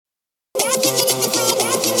Welcome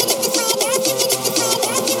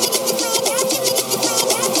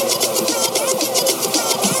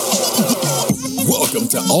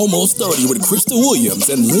to Almost 30 with Krista Williams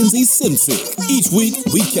and Lindsay Simsick. Each week,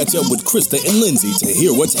 we catch up with Krista and Lindsay to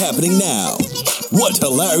hear what's happening now, what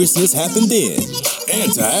hilariousness happened then,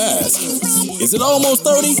 and to ask, is it almost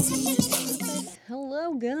 30?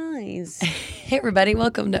 Hello, guys. Hey, everybody.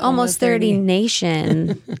 Welcome to Almost 30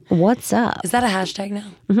 Nation. What's up? Is that a hashtag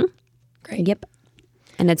now? Mm-hmm. Great. Yep.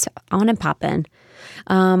 And it's on and poppin'.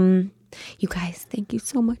 You guys, thank you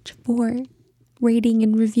so much for rating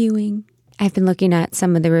and reviewing. I've been looking at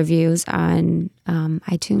some of the reviews on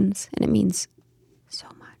iTunes, and it means so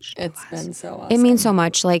much. It's been so awesome. It means so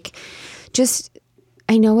much. Like, just,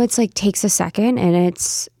 I know it's like takes a second, and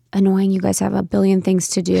it's annoying. You guys have a billion things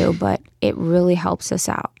to do, but it really helps us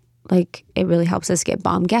out. Like, it really helps us get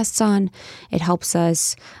bomb guests on. It helps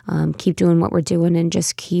us keep doing what we're doing and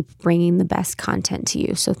just keep bringing the best content to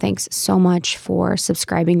you. So thanks so much for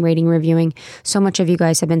subscribing, rating, reviewing. So much of you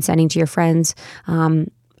guys have been sending to your friends.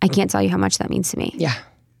 I can't tell you how much that means to me. Yeah.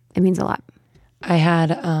 It means a lot. I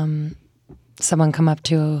had someone come up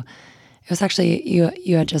to, it was actually,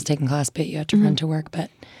 you had just taken class, but you had to run to work, but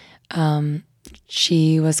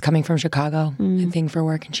she was coming from Chicago, I think, for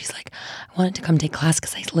work, and she's like, I wanted to come take class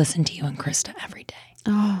because I listen to you and Krista every day.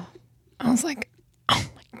 Oh. I was like, oh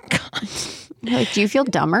my God. Like, do you feel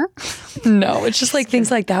dumber? No, it's just like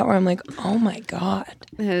things like that where I'm like, oh my God.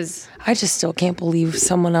 I just still can't believe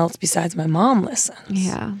someone else besides my mom listens.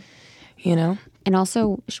 Yeah. You know? And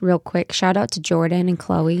also, real quick, shout out to Jordan and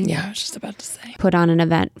Chloe. Yeah, I was just about to say. Put on an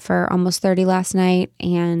event for Almost 30 last night,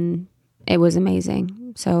 and it was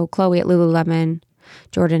amazing. So Chloe at Lululemon,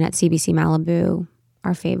 Jordan at CBC Malibu,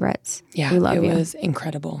 our favorites. Yeah, we love you. It was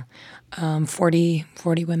incredible. 40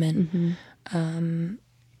 women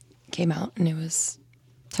came out, and it was...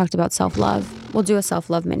 Talked about self-love. We'll do a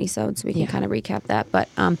self-love mini-sode so we can kind of recap that. But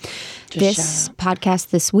this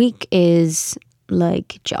podcast this week is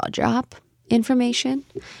like jaw drop information.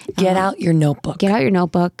 Get out your notebook. Get out your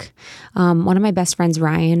notebook. One of my best friends,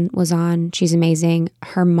 Ryan, was on. She's amazing.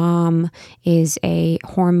 Her mom is a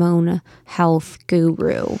hormone health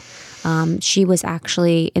guru. She was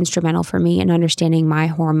actually instrumental for me in understanding my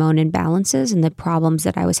hormone imbalances and the problems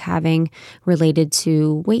that I was having related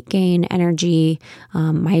to weight gain, energy,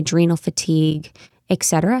 my adrenal fatigue,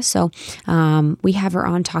 etc. So we have her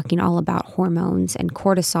on talking all about hormones and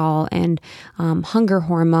cortisol and hunger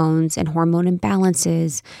hormones and hormone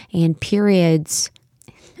imbalances and periods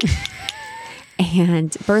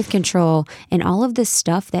and birth control and all of this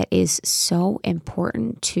stuff that is so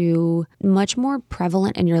important to much more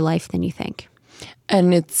prevalent in your life than you think.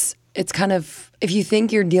 And it's kind of, if you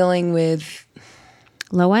think you're dealing with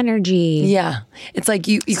low energy. Yeah. It's like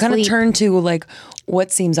you kind of turn to like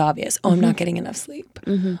what seems obvious. Oh, I'm not getting enough sleep.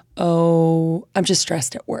 Oh, I'm just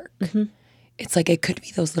stressed at work. It's like it could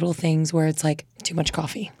be those little things where it's like too much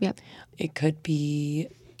coffee. Yep. It could be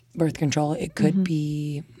birth control. It could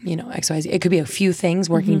be, XYZ. It could be a few things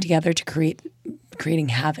working together to creating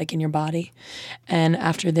havoc in your body. And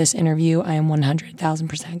after this interview, I am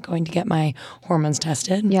 100,000% going to get my hormones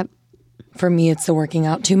tested. Yep. For me, it's the working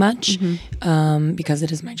out too much because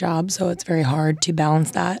it is my job. So it's very hard to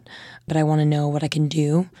balance that. But I want to know what I can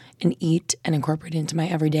do and eat and incorporate into my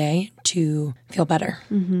everyday to feel better.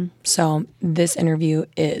 So this interview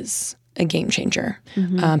is a game changer.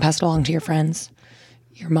 Pass it along to your friends,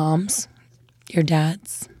 your moms, your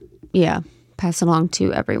dads. Yeah, pass it along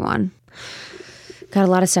to everyone. Got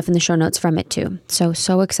a lot of stuff in the show notes from it too.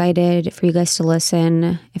 So excited for you guys to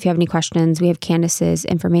listen. If you have any questions, we have Candace's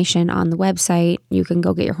information on the website. You can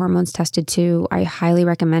go get your hormones tested too. I highly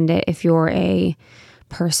recommend it if you're a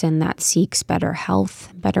person that seeks better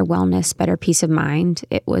health, better wellness, better peace of mind.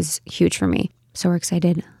 It was huge for me. So we're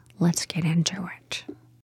excited. Let's get into it.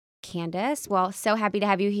 Candace, well, so happy to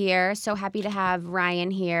have you here. So happy to have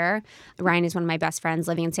Ryan here. Ryan is one of my best friends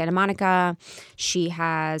living in Santa Monica. She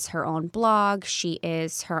has her own blog. She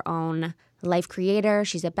is her own life creator.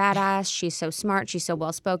 She's a badass. She's so smart. She's so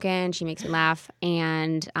well-spoken. She makes me laugh.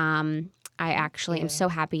 And I actually am so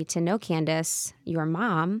happy to know Candace, your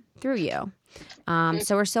mom, through you.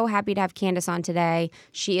 So we're so happy to have Candace on today.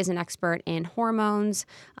 She is an expert in hormones,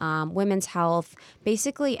 women's health,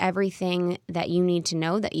 basically everything that you need to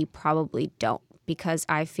know that you probably don't, because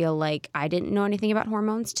I feel like I didn't know anything about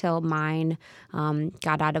hormones till mine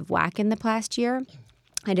got out of whack in the past year.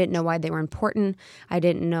 I didn't know why they were important. I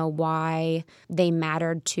didn't know why they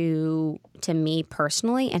mattered to me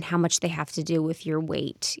personally, and how much they have to do with your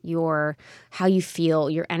weight, how you feel,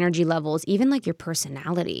 your energy levels, even like your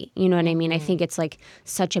personality. You know what I mean? I think it's like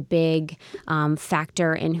such a big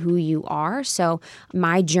factor in who you are. So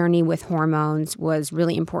my journey with hormones was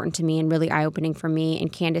really important to me and really eye-opening for me.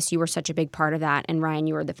 And Candace, you were such a big part of that. And Ryan,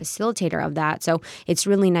 you were the facilitator of that. So it's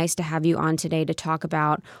really nice to have you on today to talk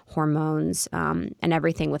about hormones and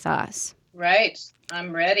everything with us. Right.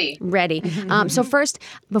 I'm ready. So first,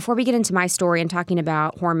 before we get into my story and talking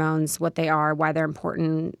about hormones, what they are, why they're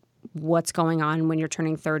important, what's going on when you're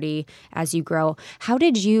turning 30 as you grow, how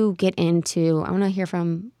did you get into, I want to hear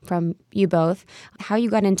from you both, how you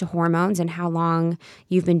got into hormones and how long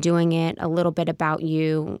you've been doing it, a little bit about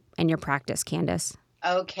you and your practice, Candace.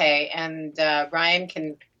 Okay. And Ryan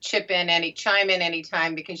can chime in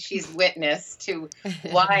anytime, because she's witness to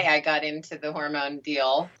why I got into the hormone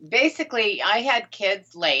deal. Basically, I had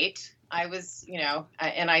kids late. I was,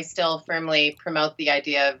 and I still firmly promote the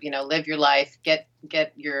idea of, live your life, get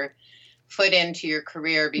your foot into your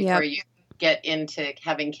career before you get into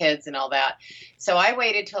having kids and all that. So I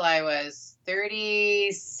waited till I was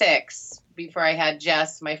 36 before I had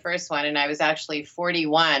Jess, my first one, and I was actually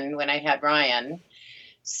 41 when I had Ryan.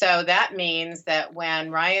 So that means that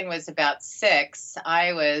when Ryan was about 6,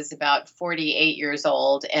 I was about 48 years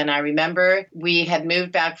old. And I remember we had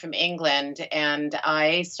moved back from England, and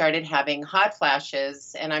I started having hot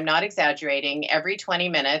flashes, and I'm not exaggerating, every 20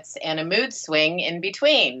 minutes, and a mood swing in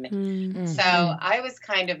between. Mm-hmm. So I was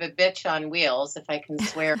kind of a bitch on wheels, if I can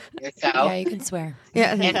swear. Yeah, you can swear.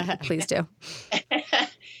 Yeah, please do.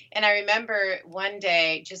 And I remember one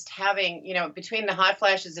day just having, between the hot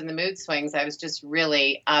flashes and the mood swings, I was just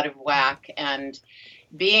really out of whack. And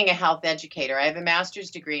being a health educator, I have a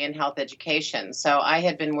master's degree in health education. So I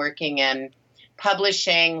had been working in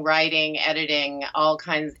publishing, writing, editing, all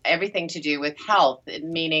kinds, everything to do with health,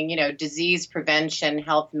 meaning, disease prevention,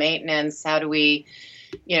 health maintenance. How do we,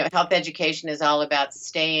 health education is all about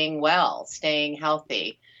staying well, staying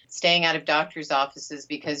healthy, staying out of doctors' offices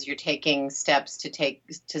because you're taking steps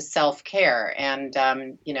to self-care and,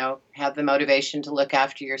 have the motivation to look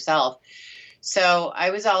after yourself. So I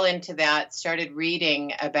was all into that, started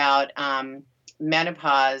reading about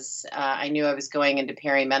menopause. I knew I was going into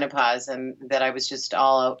perimenopause and that I was just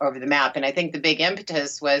all over the map. And I think the big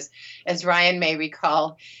impetus was, as Ryan may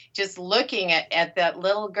recall, just looking at that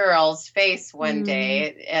little girl's face one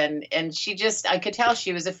day. And she just, I could tell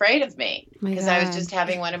she was afraid of me because I was just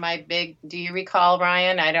having one of my big, do you recall,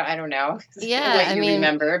 Ryan? I don't know. Yeah. what you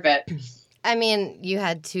remember, but. I mean, you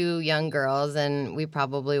had 2 young girls, and we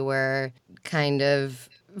probably were kind of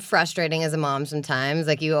frustrating as a mom sometimes.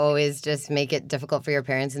 Like, you always just make it difficult for your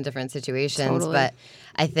parents in different situations. Totally. But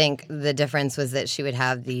I think the difference was that she would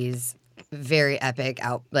have these very epic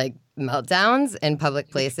meltdowns in public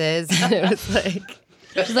places. And it was like...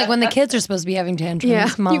 She's like, when the kids are supposed to be having tantrums, yeah,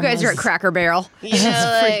 Mom you guys are at Cracker Barrel.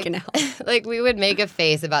 Freaking out. Like, we would make a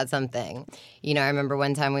face about something. I remember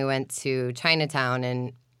one time we went to Chinatown,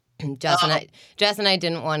 and Jess and I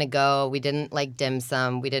didn't want to go. We didn't like dim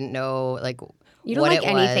sum. We didn't know you don't what like it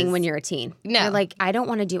anything was. when you're a teen. No. You're like, I don't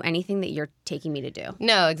want to do anything that you're taking me to do.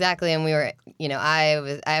 No, exactly. And we were,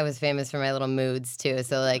 I was famous for my little moods too.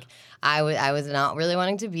 So I was not really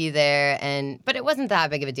wanting to be there, but it wasn't that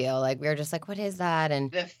big of a deal. Like, we were just like, what is that?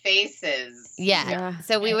 And the faces. Yeah.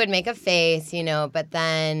 So we would make a face, but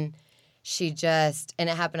then she just, and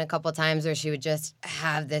it happened a couple of times where she would just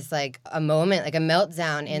have this a moment, a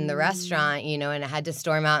meltdown in the restaurant, and I had to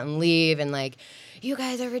storm out and leave, and you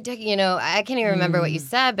guys are ridiculous. I can't even remember what you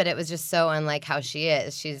said, but it was just so unlike how she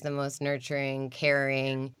is. She's the most nurturing,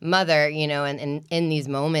 caring mother, and in these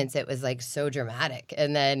moments it was so dramatic.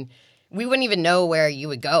 And then we wouldn't even know where you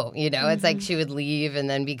would go, It's like she would leave and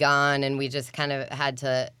then be gone, and we just kind of had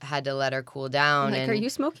to let her cool down. Are you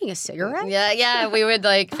smoking a cigarette? Yeah. We would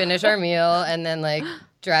finish our meal and then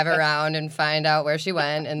drive around and find out where she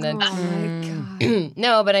went, and then. Oh my God.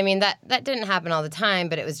 No, but I mean that didn't happen all the time,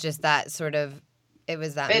 but it was just that sort of. It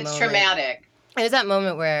was that. It's moment. traumatic. It was that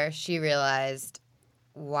moment where she realized.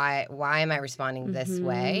 Why am I responding this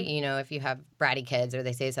way? If you have bratty kids or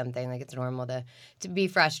they say something, it's normal to be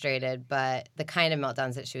frustrated. But the kind of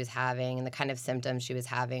meltdowns that she was having and the kind of symptoms she was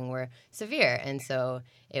having were severe. And so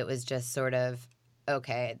it was just sort of,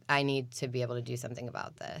 okay, I need to be able to do something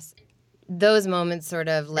about this. Those moments sort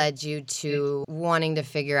of led you to wanting to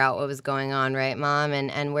figure out what was going on, right, Mom?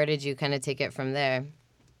 And where did you kind of take it from there?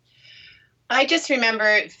 I just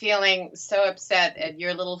remember feeling so upset at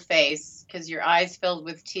your little face because your eyes filled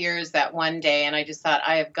with tears that one day. And I just thought,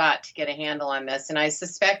 I have got to get a handle on this. And I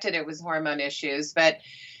suspected it was hormone issues. But,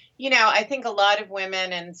 I think a lot of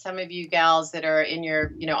women and some of you gals that are in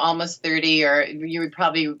your, almost 30, or you would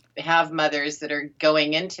probably have mothers that are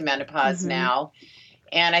going into menopause now.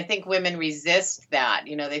 And I think women resist that.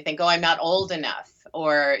 They think, oh, I'm not old enough,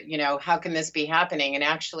 or, how can this be happening? And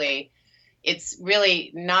actually, it's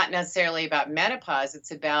really not necessarily about menopause.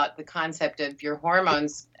 It's about the concept of your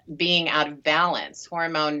hormones being out of balance,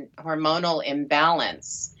 hormonal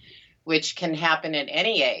imbalance, which can happen at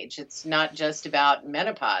any age. It's not just about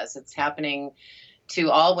menopause. It's happening to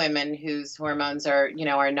all women whose hormones are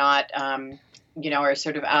not, are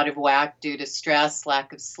sort of out of whack due to stress,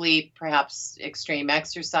 lack of sleep, perhaps extreme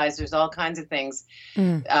exercise. There's all kinds of things.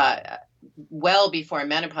 Well before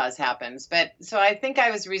menopause happens. But so I think I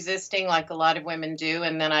was resisting like a lot of women do.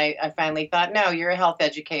 And then I finally thought, no, you're a health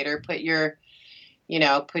educator. Put your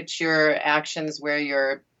actions where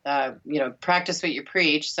you're, practice what you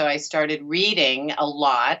preach. So I started reading a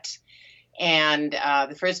lot. And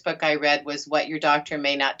the first book I read was What Your Doctor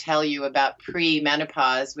May Not Tell You About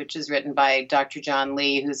Pre-Menopause, which is written by Dr. John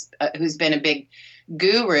Lee, who's been a big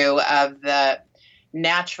guru of the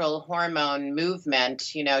natural hormone movement,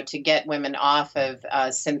 to get women off of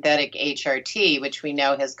synthetic HRT, which we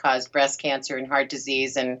know has caused breast cancer and heart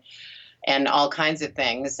disease and all kinds of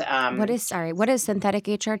things. What is synthetic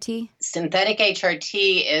HRT? Synthetic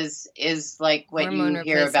HRT is like what you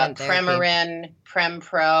hear about Premarin,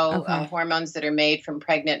 Prempro, hormones that are made from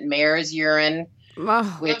pregnant mare's urine,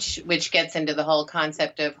 which gets into the whole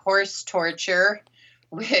concept of horse torture,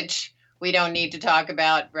 which we don't need to talk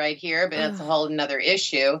about right here, but that's a whole another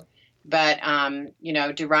issue. But,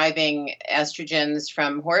 deriving estrogens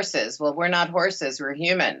from horses. Well, we're not horses, we're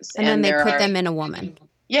humans. And then they put them in a woman.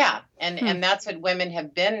 Yeah. And that's what women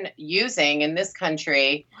have been using in this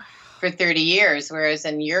country for 30 years, whereas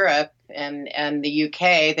in Europe and the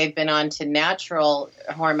UK, they've been on to natural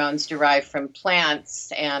hormones derived from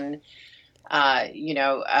plants and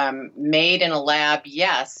made in a lab,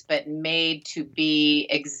 yes, but made to be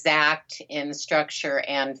exact in structure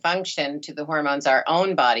and function to the hormones our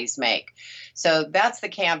own bodies make. So that's the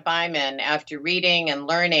camp I'm in. After reading and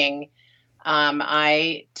learning,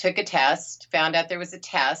 I took a test, found out there was a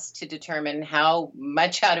test to determine how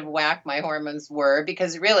much out of whack my hormones were,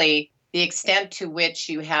 because really the extent to which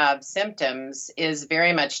you have symptoms is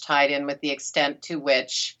very much tied in with the extent to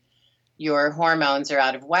which your hormones are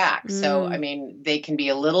out of whack. So, they can be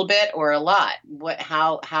a little bit or a lot.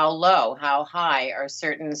 How low, how high are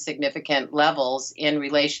certain significant levels in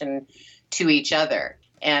relation to each other?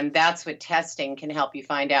 And that's what testing can help you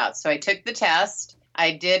find out. So I took the test.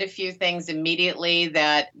 I did a few things immediately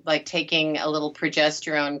that, like taking a little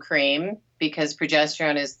progesterone cream, because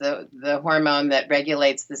progesterone is the hormone that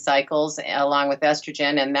regulates the cycles along with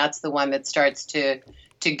estrogen. And that's the one that starts to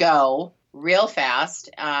go real fast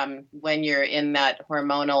when you're in that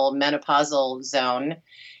hormonal menopausal zone.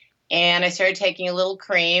 And I started taking a little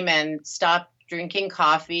cream and stopped drinking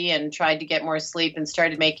coffee and tried to get more sleep and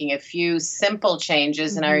started making a few simple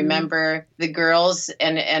changes. And I remember the girls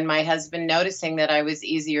and my husband noticing that I was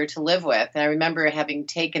easier to live with. And I remember having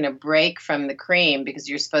taken a break from the cream, because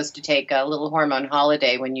you're supposed to take a little hormone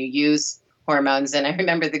holiday when you use hormones. And I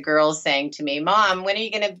remember the girls saying to me, Mom, when are you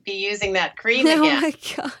going to be using that cream again? Oh my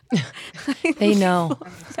God. They know.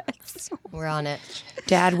 We're on it.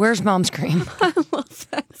 Dad, where's Mom's cream? I love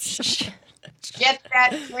that so much. Get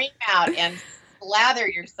that cream out and slather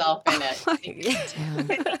yourself in it.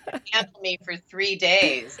 Handle me for 3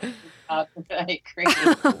 days.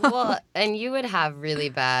 Well, and you would have really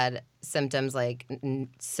bad symptoms like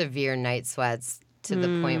severe night sweats, to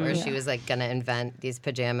the point where she was like going to invent these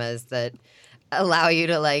pajamas that allow you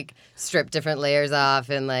to like strip different layers off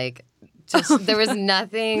and like just there was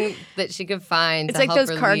nothing that she could find. It's to like help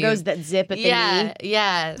those cargos relieve. that zip at the knee.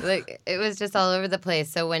 Yeah. Like it was just all over the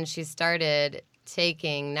place. So when she started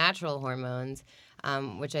taking natural hormones,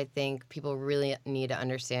 which I think people really need to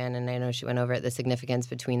understand, and I know she went over it, the significance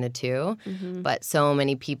between the two, but so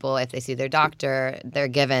many people, if they see their doctor, they're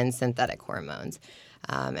given synthetic hormones.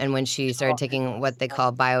 And when she started taking what they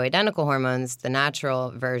call bioidentical hormones, the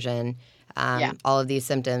natural version, all of these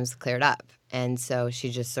symptoms cleared up. And so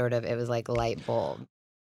she just sort of, it was like light bulb.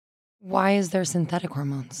 Why is there synthetic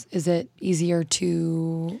hormones? Is it easier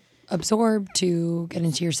to absorb, to get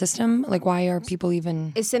into your system? Like, why are people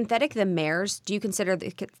even... Is synthetic the mare's? Do you consider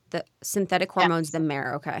the synthetic hormones the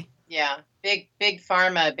mare? Okay. Yeah. Big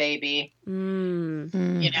pharma, baby.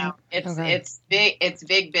 You know, it's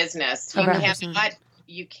big business.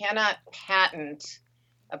 You cannot patent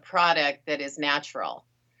a product that is natural.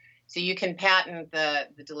 So you can patent the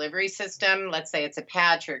delivery system. Let's say it's a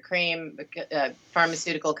patch or a cream.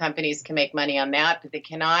 Pharmaceutical companies can make money on that, but they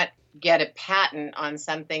cannot get a patent on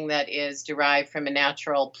something that is derived from a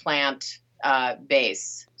natural plant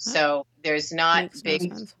base. So there's not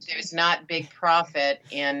big profit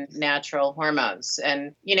in natural hormones.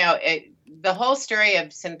 And, the whole story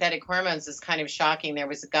of synthetic hormones is kind of shocking. There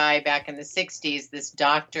was a guy back in the 60s, this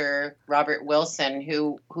Dr. Robert Wilson,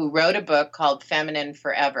 who wrote a book called Feminine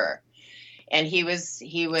Forever. And he was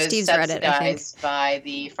Steve's subsidized by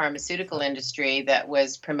the pharmaceutical industry that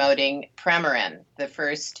was promoting Premarin, the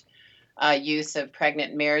first use of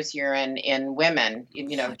pregnant mare's urine in women,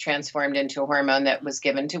 transformed into a hormone that was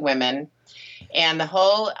given to women. And the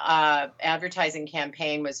whole advertising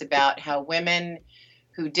campaign was about how women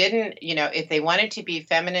who didn't, if they wanted to be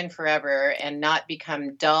feminine forever and not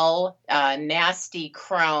become dull, nasty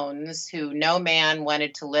crones who no man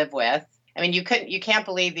wanted to live with. I mean, you can't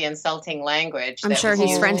believe the insulting language. I'm sure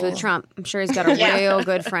he's friends with Trump. I'm sure he's got a real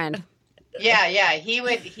good friend. Yeah, he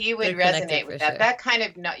would resonate with that. Sure. That kind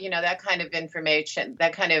of, that kind of information,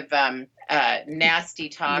 that kind of nasty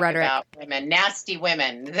talk rhetoric about women,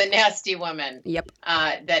 the nasty woman. Yep.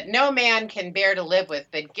 That no man can bear to live with,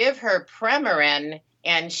 but give her Premarin,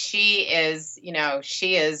 and she is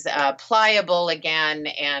pliable again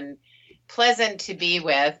and pleasant to be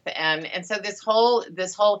with. And so this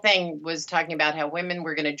whole thing was talking about how women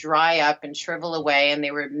were going to dry up and shrivel away, and they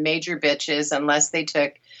were major bitches unless they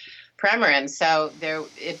took Premarin. So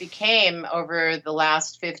it became, over the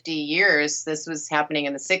last 50 years, this was happening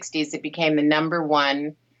in the 60s, it became the number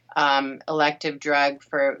one elective drug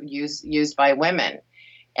for used by women.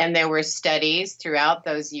 And there were studies throughout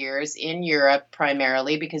those years in Europe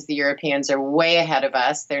primarily, because the Europeans are way ahead of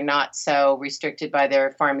us. They're not so restricted by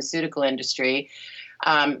their pharmaceutical industry,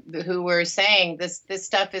 who were saying this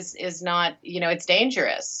stuff is not, it's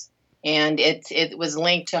dangerous. And it was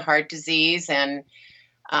linked to heart disease and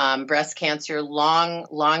breast cancer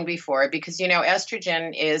long before, because,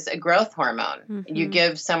 estrogen is a growth hormone. Mm-hmm. You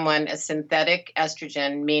give someone a synthetic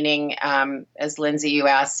estrogen, meaning, as Lindsay, you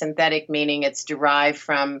asked, synthetic meaning it's derived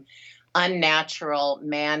from unnatural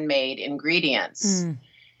man-made ingredients. Mm.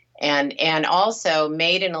 And also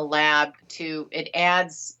made in a lab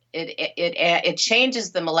it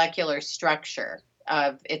changes the molecular structure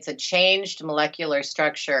it's a changed molecular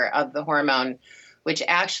structure of the hormone, which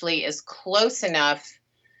actually is close enough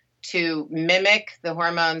to mimic the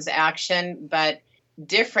hormone's action, but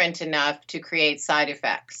different enough to create side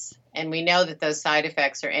effects. And we know that those side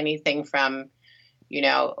effects are anything from,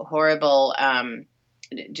 horrible,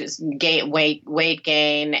 just weight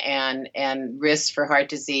gain and risks for heart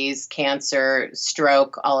disease, cancer,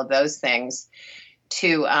 stroke, all of those things,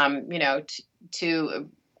 to to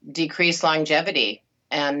decrease longevity.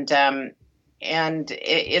 And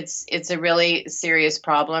it's a really serious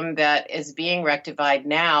problem that is being rectified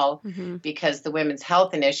now, mm-hmm. because the Women's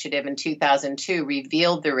Health Initiative in 2002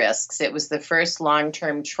 revealed the risks. It was the first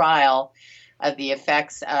long-term trial of the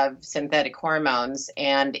effects of synthetic hormones,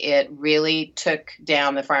 and it really took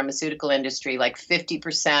down the pharmaceutical industry. Like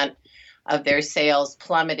 50% of their sales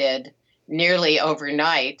plummeted nearly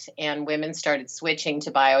overnight, and women started switching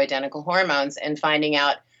to bioidentical hormones and finding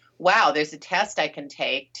out, wow, there's a test I can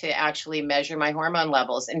take to actually measure my hormone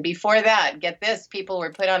levels. And before that, get this, people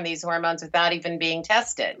were put on these hormones without even being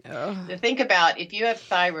tested. Oh. So think about, if you have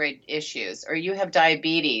thyroid issues or you have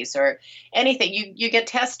diabetes or anything, you get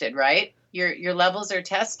tested, right? Your levels are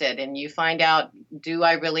tested and you find out, do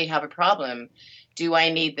I really have a problem? Do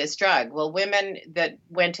I need this drug? Well, women that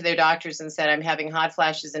went to their doctors and said, I'm having hot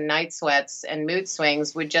flashes and night sweats and mood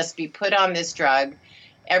swings would just be put on this drug.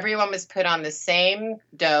 Everyone was put on the same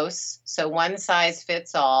dose, so one size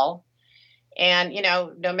fits all, and,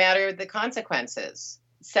 no matter the consequences.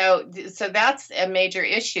 So that's a major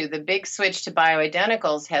issue. The big switch to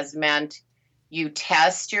bioidenticals has meant you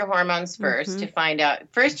test your hormones first, mm-hmm. to find out.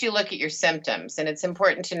 First, you look at your symptoms, and it's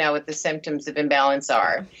important to know what the symptoms of imbalance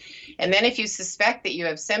are. And then if you suspect that you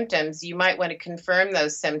have symptoms, you might want to confirm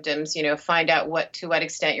those symptoms, find out to what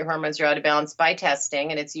extent your hormones are out of balance by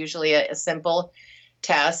testing, and it's usually a simple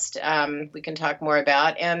test we can talk more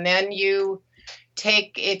about. And then you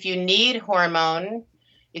take, if you need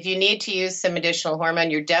to use some additional hormone,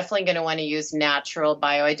 you're definitely going to want to use natural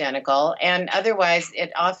bioidentical. And otherwise,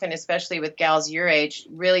 it often, especially with gals your age,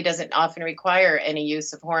 really doesn't often require any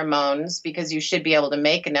use of hormones, because you should be able to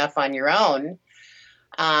make enough on your own.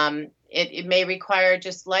 It may require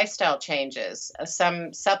just lifestyle changes,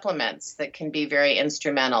 some supplements that can be very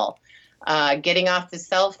instrumental. Getting off the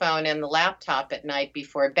cell phone and the laptop at night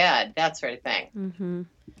before bed, that sort of thing. Mm-hmm.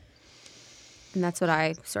 And that's what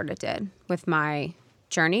I sort of did with my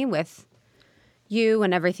journey with you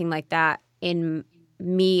and everything like that. In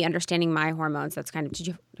me understanding my hormones, that's kind of, did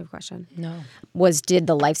you have a question? No. Did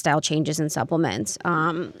the lifestyle changes and supplements.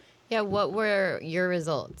 Yeah, what were your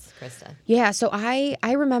results, Krista? Yeah, so I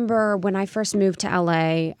remember when I first moved to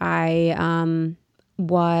LA, I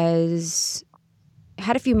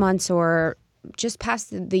had a few months or just past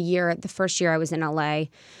the first year I was in LA,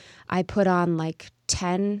 I put on like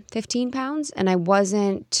 10, 15 pounds, and I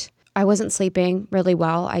wasn't sleeping really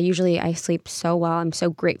well. I sleep so well. I'm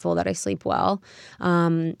so grateful that I sleep well.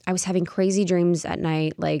 I was having crazy dreams at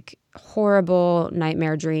night, like horrible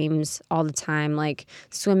nightmare dreams all the time, like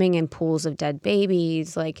swimming in pools of dead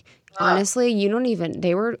babies. Like, honestly,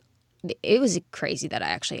 it was crazy that I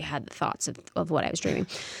actually had the thoughts of what I was dreaming.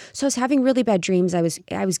 So I was having really bad dreams. I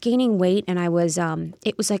was gaining weight, and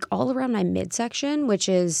it was like all around my midsection, which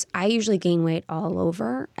is, I usually gain weight all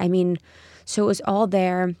over. I mean, so it was all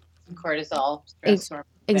there. Cortisol, stress hormone.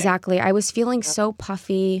 Exactly. I was feeling so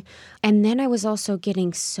puffy. And then I was also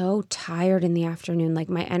getting so tired in the afternoon. Like,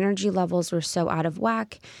 my energy levels were so out of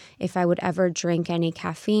whack. If I would ever drink any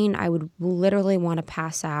caffeine, I would literally want to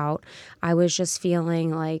pass out. I was just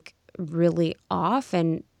feeling like really off,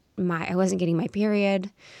 and I wasn't getting my period,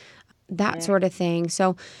 that sort of thing.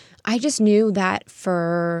 So I just knew that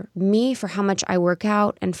for me, for how much I work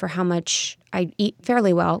out and for how much I eat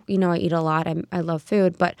fairly well, I eat a lot. I love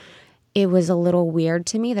food, but it was a little weird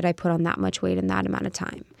to me that I put on that much weight in that amount of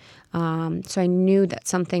time. So I knew that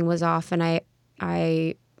something was off, and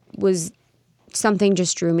something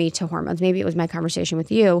just drew me to hormones. Maybe it was my conversation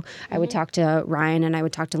with you. I would talk to Ryan and I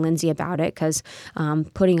would talk to Lindsay about it, because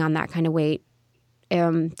putting on that kind of weight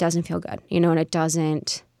doesn't feel good,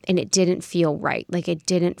 and it didn't feel right. Like, it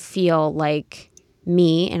didn't feel like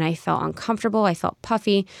me, and I felt uncomfortable. I felt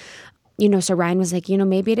puffy. So Ryan was like,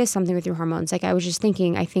 maybe it is something with your hormones. Like, I was just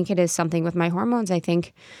thinking, I think it is something with my hormones. I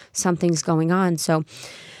think something's going on. So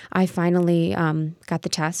I finally got the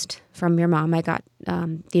test from your mom. I got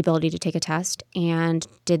the ability to take a test and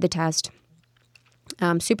did the test.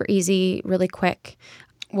 Super easy, really quick.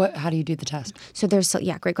 How do you do the test? So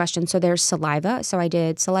great question. So there's saliva. So I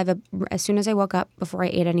did saliva as soon as I woke up, before I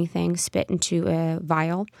ate anything, spit into a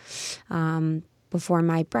vial before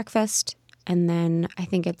my breakfast. And then I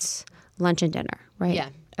think it's lunch and dinner, right? Yeah.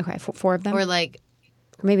 Okay, 4 of them? Or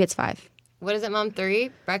maybe it's 5. What is it, Mom?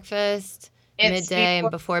 3? Breakfast, midday,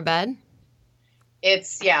 and before bed?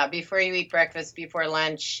 It's, before you eat breakfast, before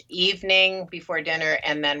lunch, evening, before dinner,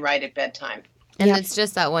 and then right at bedtime. And it's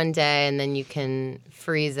just that one day, and then you can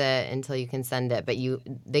freeze it until you can send it. But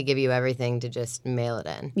they give you everything to just mail it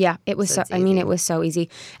in. Yeah, it was it was so easzy.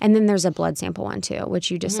 And then there's a blood sample one too, which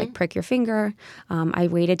you just like prick your finger. I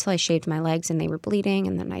waited till I shaved my legs and they were bleeding,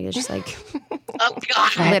 and then I just like, oh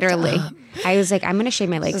God, literally, I was like, I'm gonna shave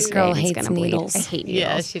my legs. This girl today. hates It's gonna needles. bleed. I hate needles.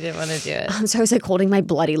 Yeah, she didn't want to do it. So I was like holding my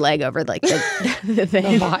bloody leg over like the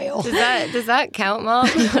thing. The vial. Does that count, Mom?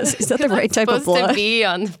 Is that the right type of supposed blood? to be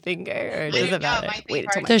on the finger, or does it matter? Wait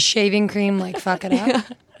until Does shaving cream fuck it up?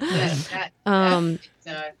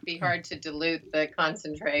 Be hard to dilute the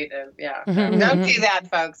concentrate of Don't do that,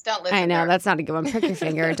 folks. Don't listen. I know, to her. that's not a good one. Prick your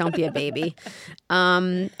finger. Don't be a baby.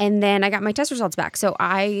 And then I got my test results back. So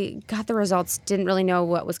I got the results, didn't really know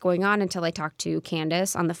what was going on until I talked to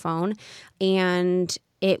Candace on the phone. And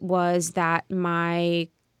it was that my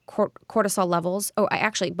cortisol levels.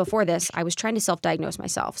 Before this, I was trying to self-diagnose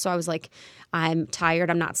myself. So I was like, I'm tired.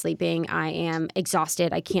 I'm not sleeping. I am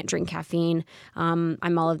exhausted. I can't drink caffeine.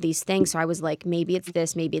 I'm all of these things. So I was like, maybe it's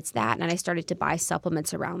this, maybe it's that. And I started to buy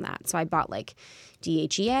supplements around that. So I bought like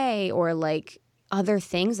DHEA or like other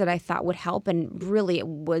things that I thought would help. And really it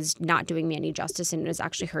was not doing me any justice, and it was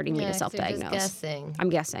actually hurting me to self-diagnose. I'm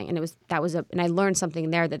guessing. And and I learned something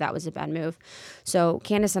there that was a bad move. So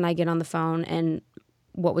Candace and I get on the phone, and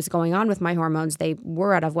what was going on with my hormones, they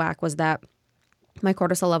were out of whack, was that my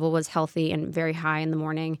cortisol level was healthy and very high in the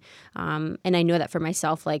morning. And I know that for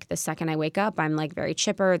myself, like the second I wake up, I'm like very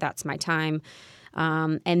chipper. That's my time.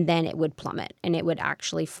 And then it would plummet, and it would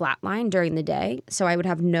actually flatline during the day. So I would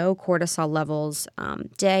have no cortisol levels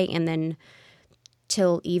day and then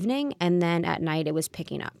till evening, and then at night it was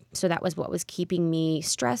picking up. So that was what was keeping me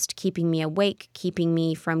stressed, keeping me awake, keeping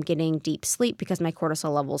me from getting deep sleep, because my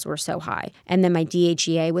cortisol levels were so high. And then my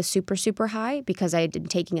DHEA was super, super high because I had been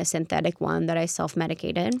taking a synthetic one that I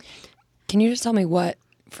self-medicated. Can you just tell me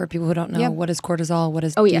for people who don't know, what is cortisol? What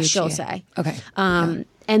is DHEA? Oh, yeah, she'll say. Okay. And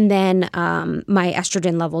then my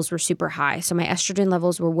estrogen levels were super high. So my estrogen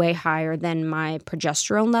levels were way higher than my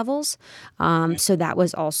progesterone levels. So that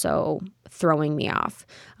was also throwing me off.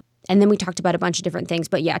 And then we talked about a bunch of different things.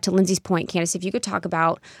 But yeah, to Lindsay's point, Candace, if you could talk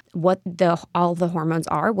about what all the hormones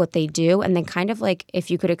are, what they do, and then kind of like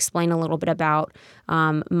if you could explain a little bit about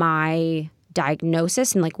my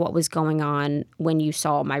diagnosis and like what was going on when you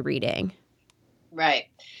saw my reading. Right.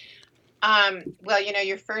 Well,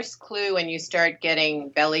 your first clue when you start getting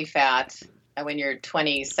belly fat when you're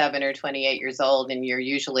 27 or 28 years old and you're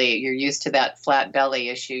used to that flat belly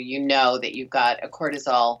issue, you know that you've got a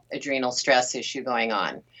cortisol adrenal stress issue going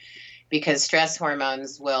on, because stress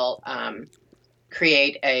hormones will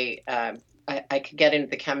create I could get into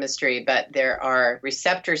the chemistry, but there are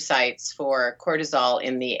receptor sites for cortisol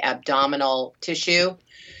in the abdominal tissue.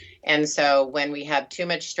 And so when we have too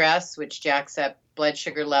much stress, which jacks up blood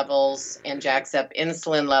sugar levels and jacks up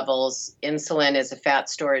insulin levels, insulin is a fat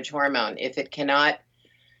storage hormone.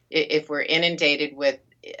 If we're inundated with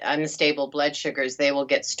unstable blood sugars, they will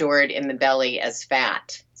get stored in the belly as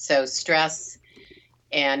fat. So stress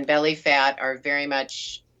and belly fat are very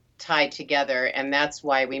much tied together, and that's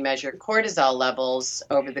why we measure cortisol levels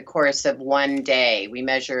over the course of one day. We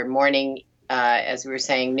measure morning, as we were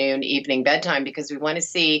saying, noon, evening, bedtime, because we want to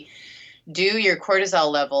see, do your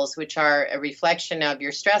cortisol levels, which are a reflection of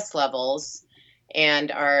your stress levels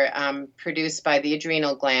and are produced by the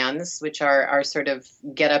adrenal glands, which are our sort of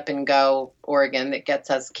get up and go organ that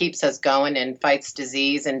keeps us going and fights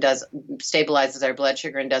disease and stabilizes our blood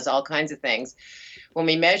sugar and does all kinds of things. When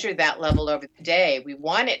we measure that level over the day, we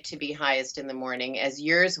want it to be highest in the morning, as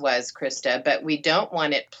yours was, Krista, but we don't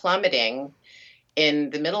want it plummeting in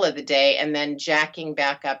the middle of the day and then jacking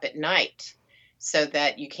back up at night so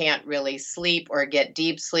that you can't really sleep or get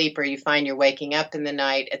deep sleep, or you find you're waking up in the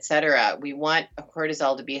night, etc. We want a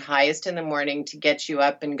cortisol to be highest in the morning to get you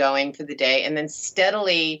up and going for the day, and then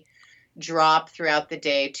steadily drop throughout the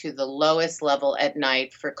day to the lowest level at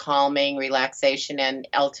night for calming, relaxation, and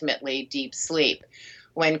ultimately deep sleep.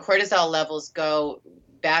 When cortisol levels go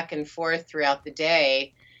back and forth throughout the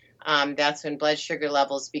day, that's when blood sugar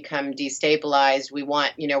levels become destabilized.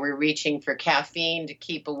 We're reaching for caffeine to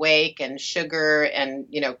keep awake and sugar and,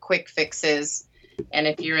 quick fixes. And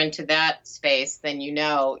if you're into that space, then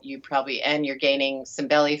and you're gaining some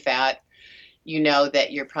belly fat, that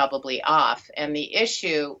you're probably off. And the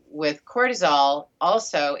issue with cortisol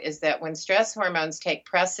also is that when stress hormones take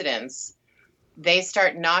precedence, they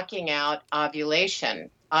start knocking out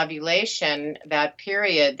ovulation. Ovulation, that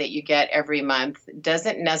period that you get every month,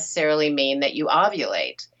 doesn't necessarily mean that you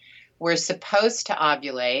ovulate. We're supposed to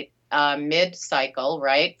ovulate mid-cycle,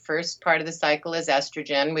 right? First part of the cycle is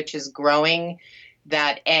estrogen, which is growing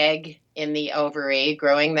that egg in the ovary,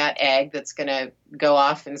 growing that egg that's going to go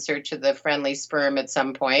off in search of the friendly sperm at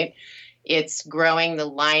some point. It's growing the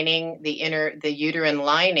lining, the uterine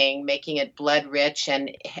lining, making it blood rich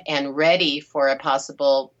and ready for a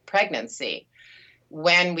possible pregnancy.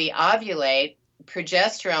 When we ovulate,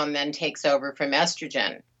 progesterone then takes over from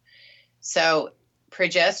estrogen. So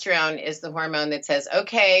progesterone is the hormone that says,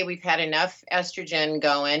 okay, we've had enough estrogen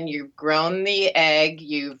going. You've grown the egg.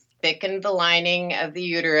 You've thickened the lining of the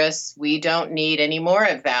uterus. We don't need any more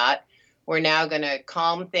of that. We're now going to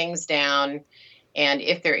calm things down. And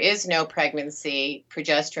if there is no pregnancy,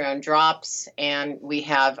 progesterone drops and we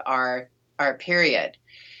have our period.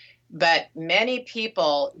 But many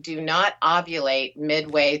people do not ovulate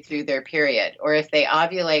midway through their period, or if they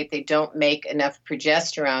ovulate, they don't make enough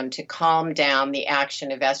progesterone to calm down the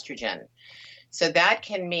action of estrogen. So that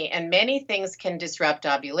can mean, and many things can disrupt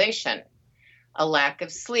ovulation. A lack of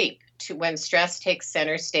sleep, when stress takes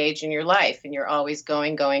center stage in your life and you're always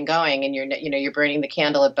going, and you're burning the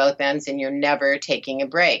candle at both ends and you're never taking a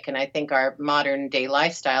break. And I think our modern day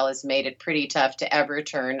lifestyle has made it pretty tough to ever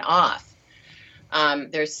turn off.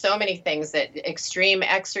 There's so many things that extreme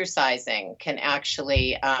exercising can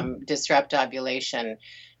actually disrupt ovulation.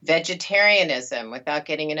 Vegetarianism without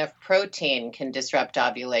getting enough protein can disrupt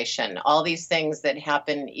ovulation. All these things that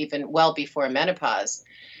happen even well before menopause.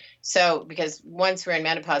 So, because once we're in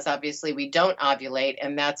menopause, obviously we don't ovulate,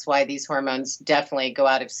 and that's why these hormones definitely go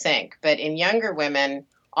out of sync. But in younger women,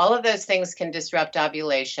 all of those things can disrupt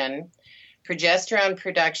ovulation. Progesterone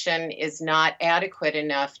production is not adequate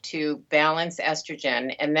enough to balance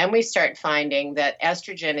estrogen. And then we start finding that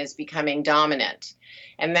estrogen is becoming dominant.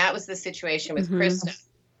 And that was the situation with Krista.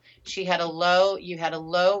 You had a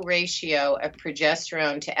low ratio of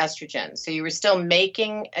progesterone to estrogen. So you were still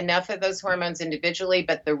making enough of those hormones individually,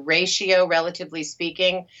 but the ratio, relatively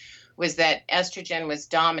speaking, was that estrogen was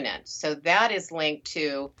dominant. So that is linked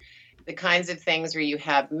to the kinds of things where you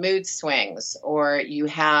have mood swings or you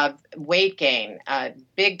have weight gain,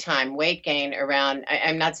 big time weight gain around.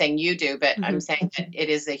 I'm not saying you do, but I'm saying that it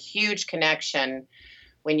is a huge connection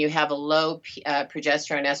when you have a low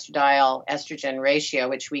progesterone estradiol estrogen ratio,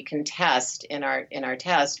 which we can test in our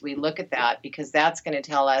test, we look at that because that's going to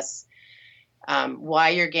tell us why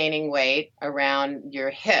you're gaining weight around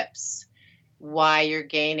your hips, why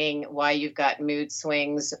you've got mood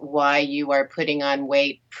swings, why you are putting on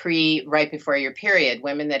weight right before your period.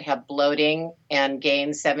 Women that have bloating and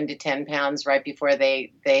gain 7 to 10 pounds right before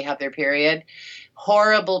they have their period.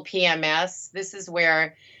 Horrible PMS. This is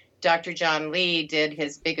where Dr. John Lee did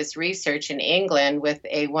his biggest research in England with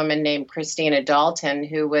a woman named Christina Dalton,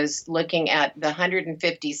 who was looking at the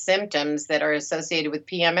 150 symptoms that are associated with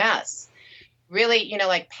PMS. Really,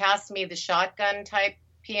 like pass me the shotgun type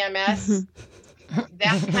PMS.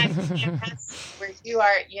 That kind of PMS where you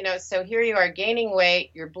are, so here you are gaining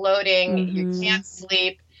weight, you're bloating, you can't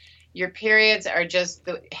sleep. Your periods are just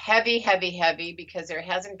heavy, heavy, heavy because there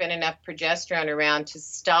hasn't been enough progesterone around to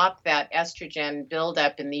stop that estrogen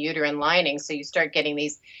buildup in the uterine lining. So you start getting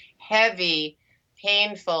these heavy,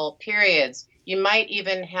 painful periods. You might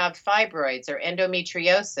even have fibroids or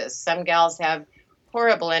endometriosis. Some gals have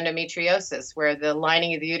horrible endometriosis where the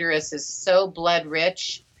lining of the uterus is so blood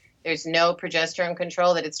rich, there's no progesterone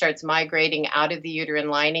control, that it starts migrating out of the uterine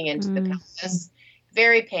lining into the pelvis.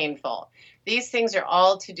 Very painful. These things are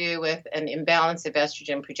all to do with an imbalance of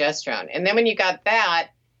estrogen progesterone. And then when you got that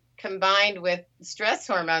combined with stress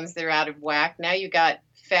hormones that are out of whack, now you got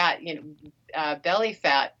fat, belly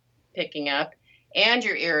fat picking up, and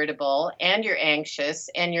you're irritable and you're anxious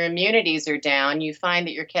and your immunities are down. You find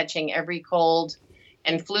that you're catching every cold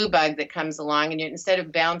and flu bug that comes along, and instead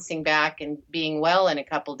of bouncing back and being well in a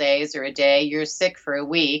couple days or a day, you're sick for a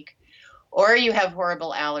week, or you have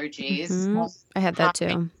horrible allergies. I had that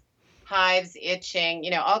too. Hives,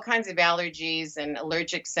 itching, all kinds of allergies and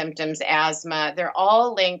allergic symptoms, asthma. They're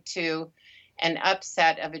all linked to an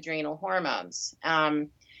upset of adrenal hormones.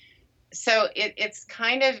 So it's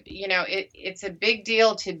kind of, it's a big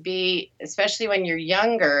deal to be, especially when you're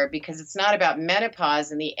younger, because it's not about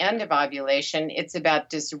menopause and the end of ovulation. It's about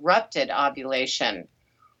disrupted ovulation.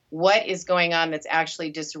 What is going on that's actually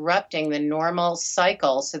disrupting the normal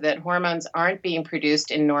cycle so that hormones aren't being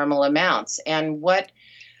produced in normal amounts? And what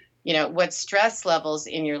stress levels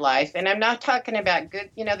in your life. And I'm not talking about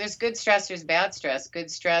good, there's good stress, there's bad stress.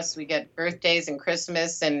 Good stress, we get birthdays and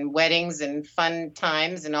Christmas and weddings and fun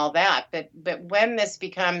times and all that. But when this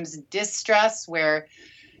becomes distress, where,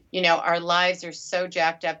 our lives are so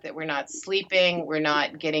jacked up that we're not sleeping, we're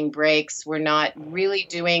not getting breaks, we're not really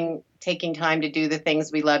taking time to do the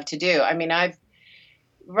things we love to do. I mean,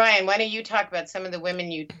 Ryan, why don't you talk about some of the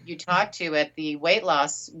women you talked to at the weight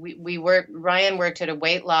loss? Ryan worked at a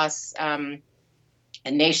weight loss, a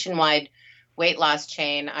nationwide weight loss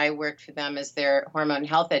chain. I worked for them as their hormone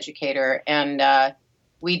health educator, and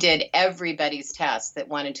we did everybody's test that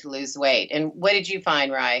wanted to lose weight. And what did you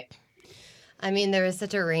find, Ryan? I mean, there was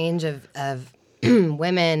such a range of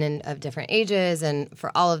women and of different ages, and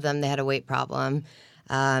for all of them, they had a weight problem.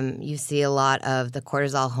 You see a lot of the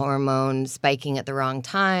cortisol hormone spiking at the wrong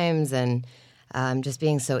times, and just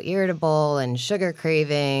being so irritable, and sugar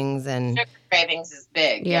cravings. And sugar cravings is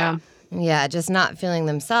big. Yeah, just not feeling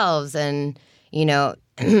themselves. And,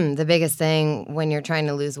 the biggest thing when you're trying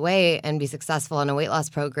to lose weight and be successful in a weight loss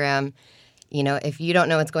program, if you don't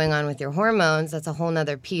know what's going on with your hormones, that's a whole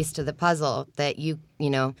nother piece to the puzzle that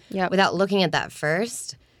without looking at that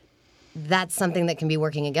first, that's something that can be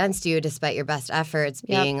working against you despite your best efforts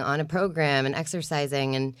being on a program and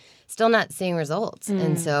exercising and still not seeing results.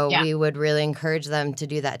 And so we would really encourage them to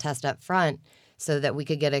do that test up front so that we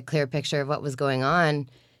could get a clear picture of what was going on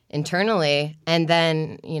internally, and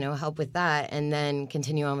then, help with that, and then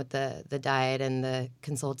continue on with the diet and the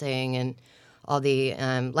consulting and all the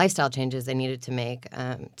lifestyle changes they needed to make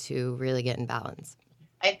to really get in balance.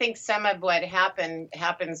 I think some of what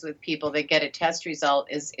happens with people that get a test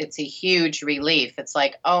result is it's a huge relief. It's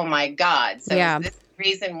like, oh my God. So is this the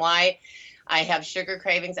reason why I have sugar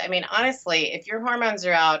cravings? I mean, honestly, if your hormones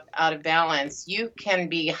are out of balance, you can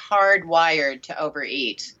be hardwired to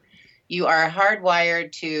overeat. You are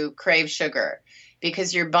hardwired to crave sugar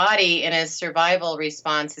because your body in a survival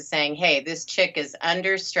response is saying, hey, this chick is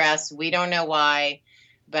under stress. We don't know why,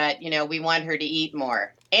 but, we want her to eat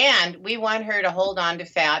more. And we want her to hold on to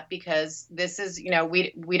fat because this is,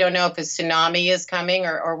 we don't know if a tsunami is coming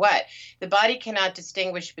or what. The body cannot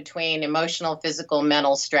distinguish between emotional, physical,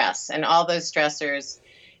 mental stress. And all those stressors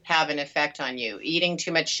have an effect on you. Eating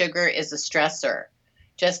too much sugar is a stressor,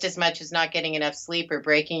 just as much as not getting enough sleep or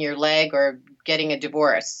breaking your leg or getting a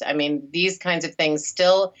divorce. I mean, these kinds of things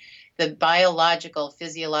still, the biological,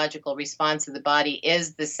 physiological response of the body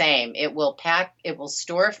is the same. It will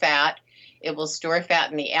store fat. It will store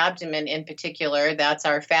fat in the abdomen in particular. That's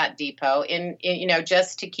our fat depot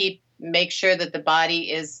just to make sure that the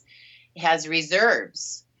body has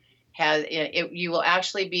reserves. You will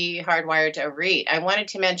actually be hardwired to overeat. I wanted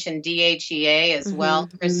to mention DHEA as well.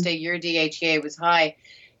 Krista, your DHEA was high.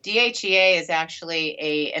 DHEA is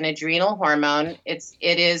actually an adrenal hormone.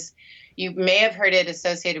 You may have heard it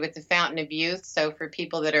associated with the fountain of youth. So for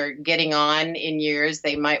people that are getting on in years,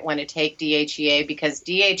 they might want to take DHEA, because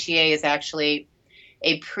DHEA is actually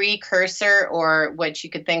a precursor, or what you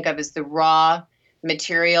could think of as the raw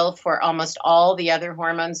material for almost all the other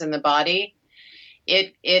hormones in the body.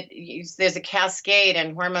 There's a cascade,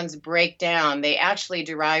 and hormones break down. They actually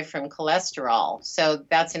derive from cholesterol. So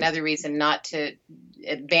that's another reason not to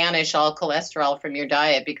banish all cholesterol from your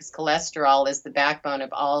diet, because cholesterol is the backbone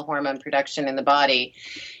of all hormone production in the body.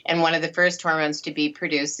 And one of the first hormones to be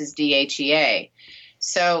produced is DHEA.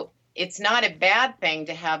 So it's not a bad thing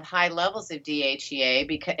to have high levels of DHEA,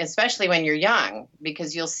 because, especially when you're young,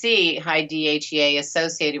 because you'll see high DHEA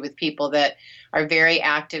associated with people that are very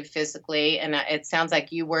active physically. And it sounds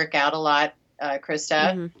like you work out a lot,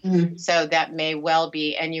 Krista. So that may well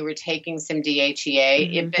be, and you were taking some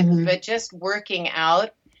DHEA, but just working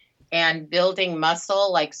out and building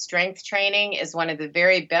muscle, like strength training, is one of the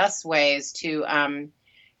very best ways to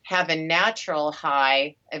have a natural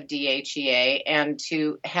high of DHEA, and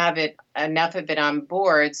to have enough of it on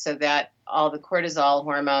board so that all the cortisol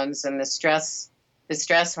hormones and the stress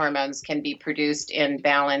hormones can be produced in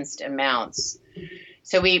balanced amounts.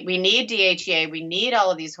 So we need DHEA. We need all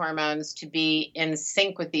of these hormones to be in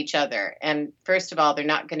sync with each other. And first of all, they're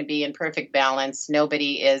not going to be in perfect balance.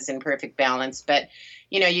 Nobody is in perfect balance. But,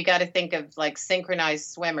 you got to think of like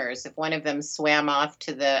synchronized swimmers. If one of them swam off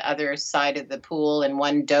to the other side of the pool and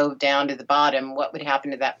one dove down to the bottom, what would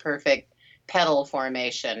happen to that perfect pedal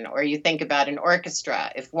formation? Or you think about an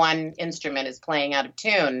orchestra. If one instrument is playing out of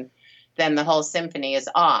tune, then the whole symphony is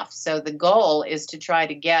off. So the goal is to try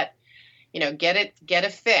to get a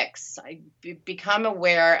fix. Become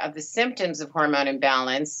aware of the symptoms of hormone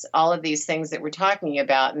imbalance, all of these things that we're talking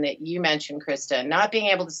about and that you mentioned, Krista, not being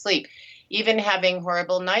able to sleep, even having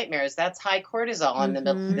horrible nightmares. That's high cortisol in the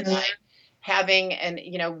middle of the night.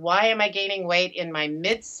 Why am I gaining weight in my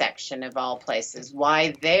midsection of all places?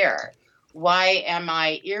 Why there? Why am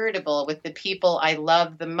I irritable with the people I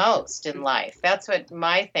love the most in life? That's what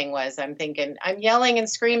my thing was. I'm thinking, I'm yelling and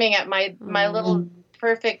screaming at my little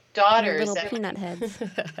perfect daughters, little peanut heads,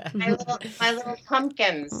 my little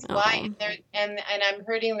pumpkins. Aww. Why? And I'm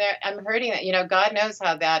hurting that. God knows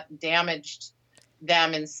how that damaged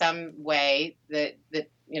them in some way. That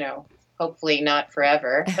hopefully not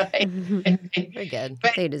forever. We're good.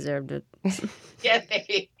 But they deserved it. Yeah,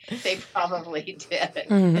 they probably did.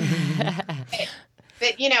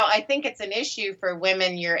 But, I think it's an issue for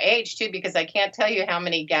women your age, too, because I can't tell you how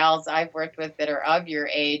many gals I've worked with that are of your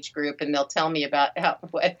age group, and they'll tell me about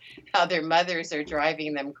how their mothers are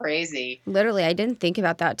driving them crazy. Literally, I didn't think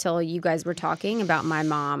about that till you guys were talking about my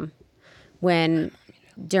mom when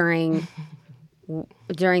during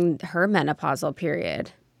her menopausal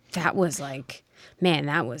period. That was like, man,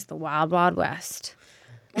 that was the wild, wild west.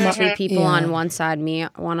 Two people on one side, me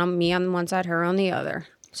on one side, her on the other.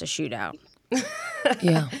 It's a shootout.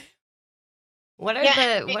 Yeah. What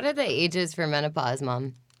are the ages for menopause,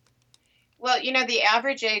 Mom? Well, the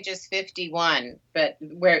average age is 51, but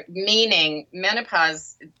meaning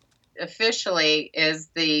menopause officially is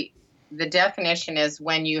the definition is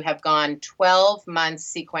when you have gone 12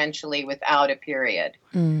 months sequentially without a period.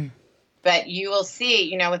 But you will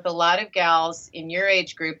see, with a lot of gals in your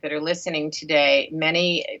age group that are listening today,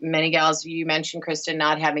 many, many gals, you mentioned, Krista,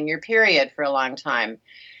 not having your period for a long time.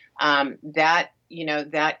 That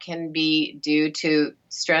can be due to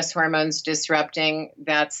stress hormones disrupting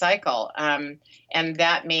that cycle. And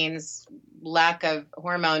that means lack of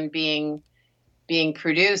hormone being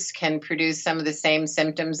produced can produce some of the same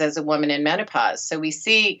symptoms as a woman in menopause. So we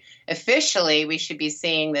see, officially, we should be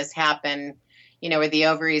seeing this happen, where the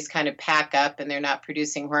ovaries kind of pack up and they're not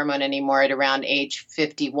producing hormone anymore at around age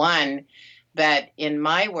 51. But in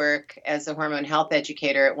my work as a hormone health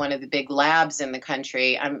educator at one of the big labs in the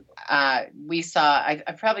country, I've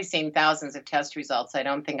probably seen thousands of test results. I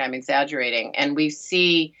don't think I'm exaggerating. And we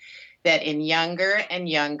see that in younger and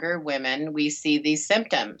younger women, we see these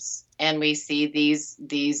symptoms and we see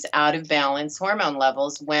these out of balance hormone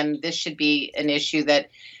levels, when this should be an issue that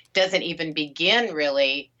doesn't even begin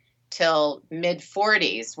really till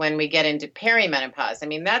mid-40s when we get into perimenopause. I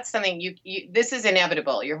mean, that's something this is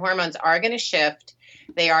inevitable. Your hormones are going to shift.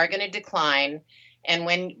 They are going to decline. And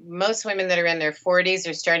when most women that are in their 40s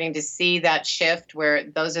are starting to see that shift where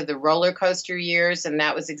those are the roller coaster years, and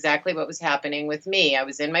that was exactly what was happening with me. I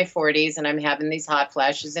was in my 40s and I'm having these hot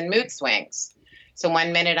flashes and mood swings. So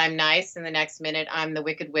one minute I'm nice and the next minute I'm the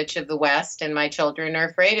Wicked Witch of the West and my children are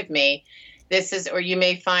afraid of me. This is, or you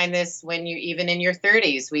may find this when you, even in your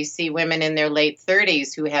 30s, we see women in their late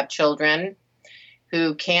 30s who have children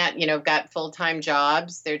who can't, got full-time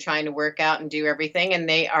jobs. They're trying to work out and do everything, and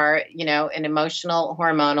they are, an emotional,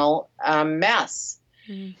 hormonal mess.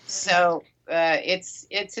 Mm-hmm. So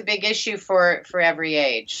it's a big issue for every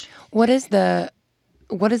age. What is the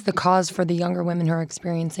cause for the younger women who are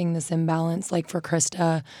experiencing this imbalance? Like for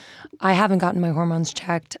Krista, I haven't gotten my hormones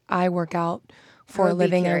checked. I work out for a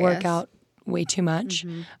living. I work out way too much.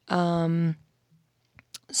 Mm-hmm.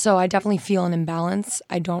 So I definitely feel an imbalance.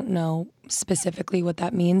 I don't know specifically what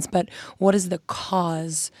that means, but what is the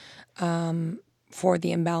cause for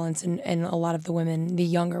the imbalance in a lot of the women, the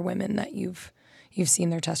younger women that you've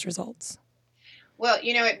seen their test results? Well,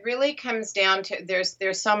 it really comes down to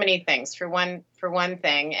there's so many things. For one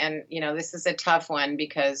thing, and this is a tough one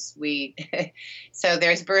because so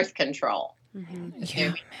there's birth control. Mm-hmm. Yeah,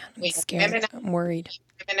 man, I'm scared. I'm worried.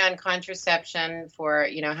 Women on contraception for,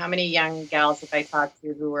 how many young gals have I talked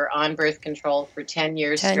to who were on birth control for 10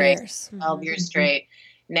 years straight, 12 years straight.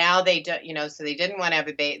 Now they don't, so they didn't want to have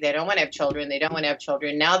a baby. They don't want to have children. They don't want to have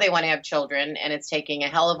children. Now they want to have children, and it's taking a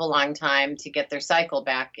hell of a long time to get their cycle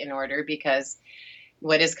back in order because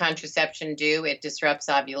what does contraception do? It disrupts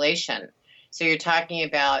ovulation. So you're talking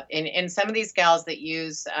about, and some of these gals that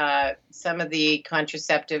use some of the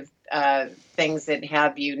contraceptive things that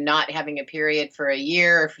have you not having a period for a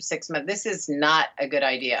year or for 6 months, this is not a good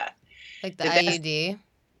idea. Like the IUD?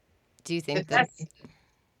 Do you think that?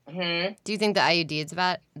 Do you think the IUD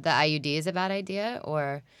is a bad idea?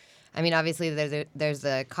 Or, I mean, obviously there's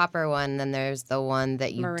the copper one, then there's the one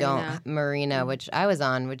that you Mirena, which I was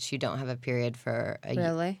on, which you don't have a period for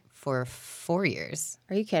for 4 years.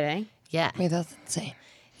 Are you kidding? Yeah. Wait, that's insane.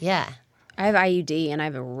 Yeah. I have IUD and I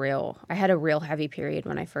had a real heavy period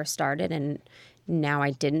when I first started, and now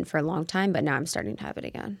I didn't for a long time, but now I'm starting to have it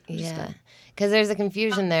again. Yeah. Because there's a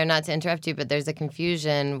confusion there, not to interrupt you, but there's a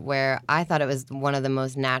confusion where I thought it was one of the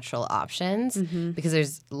most natural options because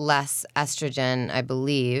there's less estrogen, I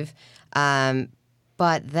believe. But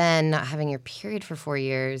then not having your period for 4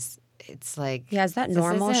 years, it's like... Yeah, is that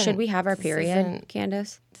normal? Should we have our period,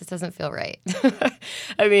 Candace? This doesn't feel right.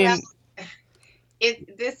 I mean... Well,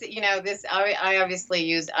 I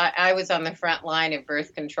obviously I was on the front line of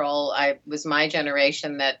birth control. I was my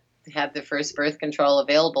generation that had the first birth control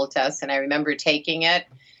available to us, and I remember taking it.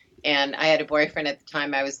 And I had a boyfriend at the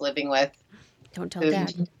time I was living with. Don't tell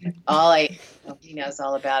Dad. He knows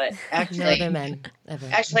all about it. Actually, no other men ever.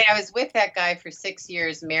 Actually, I was with that guy for 6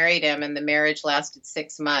 years, married him, and the marriage lasted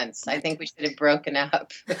 6 months. I think we should have broken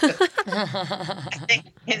up. I think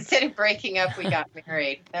instead of breaking up, we got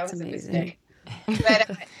married. That was amazing. A mistake. But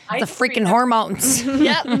the freaking hormones.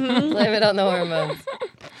 Yep. Blame it on the hormones.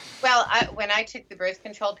 Well, when I took the birth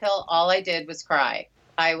control pill, all I did was cry.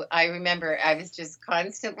 I remember I was just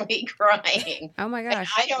constantly crying. Oh my gosh. And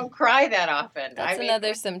I don't cry that often. That's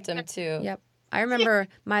another symptom too. Yep. I remember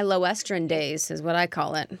my low estrogen days is what I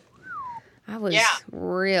call it. I was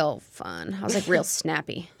real fun. I was like real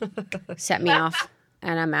snappy. Set me off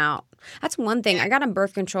and I'm out. That's one thing. I got on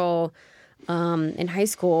birth control in high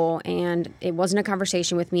school, and it wasn't a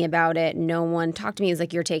conversation with me about it. No one talked to me. It was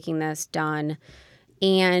like, you're taking this, done.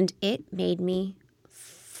 And it made me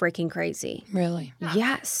freaking crazy. Really?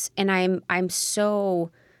 Yes. And I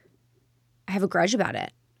have a grudge about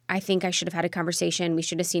it. I think I should have had a conversation. We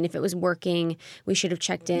should have seen if it was working. We should have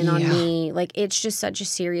checked in on me. Like, it's just such a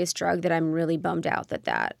serious drug that I'm really bummed out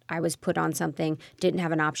that I was put on something, didn't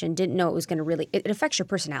have an option, didn't know it was going to really – it affects your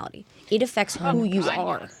personality. It affects who you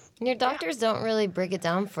are. And your doctors don't really break it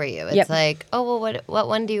down for you. It's like, oh, well, what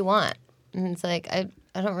one do you want? And it's like, I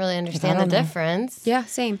don't really understand the difference. Yeah,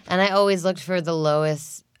 same. And I always looked for the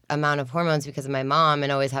lowest amount of hormones because of my mom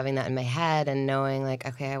and always having that in my head and knowing like,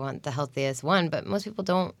 okay, I want the healthiest one. But most people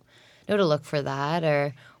don't know to look for that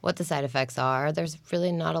or what the side effects are. There's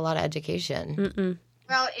really not a lot of education. Mm-mm.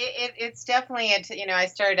 Well, it's definitely, I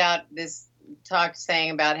started out this talk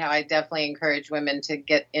saying about how I definitely encourage women to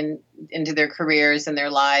get into their careers and their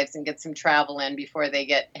lives and get some travel in before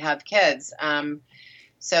they have kids.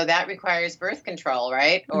 So that requires birth control,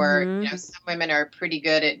 right? Or some women are pretty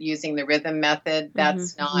good at using the rhythm method.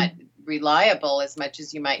 That's not reliable as much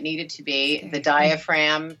as you might need it to be. The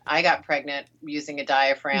diaphragm. I got pregnant using a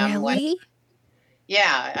diaphragm. Really?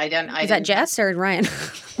 Yeah, I didn't. Is that Jess or Ryan?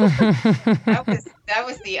 That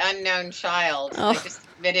was the unknown child. Oh. I just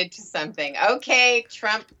committed to something. Okay,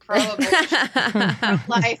 Trump pro-abortion,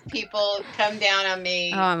 life people come down on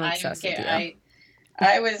me. Oh, I'm I obsessed don't with care. you.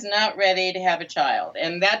 I was not ready to have a child,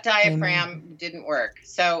 and that diaphragm didn't work.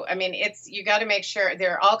 So, I mean, you got to make sure.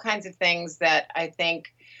 There are all kinds of things that I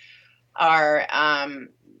think are.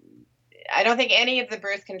 I don't think any of the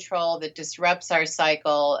birth control that disrupts our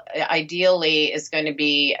cycle ideally is going to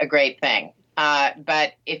be a great thing.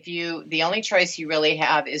 But the only choice you really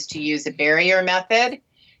have is to use a barrier method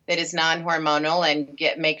that is non-hormonal and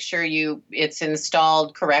make sure it's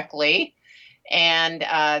installed correctly. And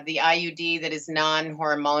the IUD that is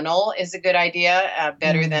non-hormonal is a good idea,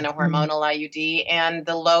 better than a hormonal IUD. And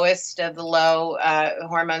the lowest of the low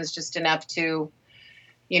hormones, just enough to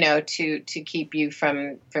keep you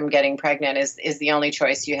from getting pregnant, is the only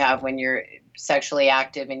choice you have when you're sexually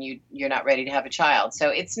active and you're not ready to have a child.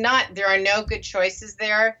 So there are no good choices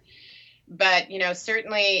there. But,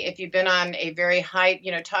 certainly if you've been on a very high,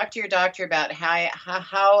 talk to your doctor about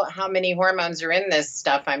how many hormones are in this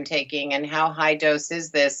stuff I'm taking, and how high dose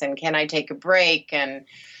is this, and can I take a break? And,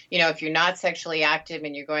 if you're not sexually active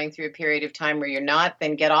and you're going through a period of time where you're not,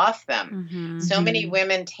 then get off them. Mm-hmm. So many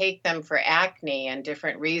women take them for acne and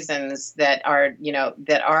different reasons that are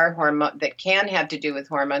that can have to do with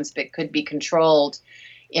hormones, but could be controlled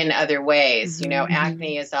in other ways. Mm-hmm.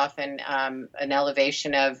 Acne is often an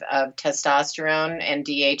elevation of testosterone and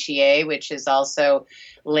DHEA, which is also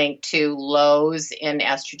linked to lows in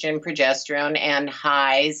estrogen, progesterone, and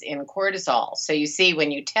highs in cortisol. So you see,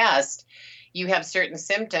 when you test, you have certain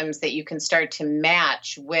symptoms that you can start to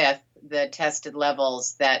match with the tested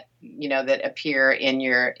levels that appear in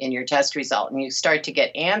your test result, and you start to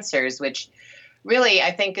get answers, which really,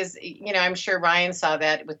 I think is, I'm sure Ryan saw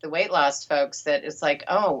that with the weight loss folks, that it's like,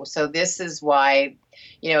 oh, so this is why,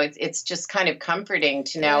 it's just kind of comforting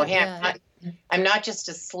to know, hey, I'm not just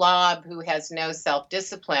a slob who has no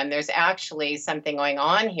self-discipline. There's actually something going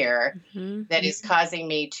on here that is causing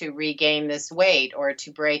me to regain this weight, or to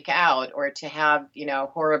break out, or to have,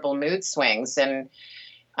 horrible mood swings. And,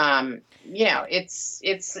 it's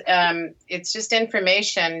just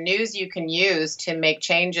information, news you can use to make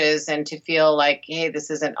changes and to feel like, hey, this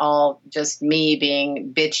isn't all just me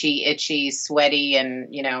being bitchy, itchy, sweaty, and,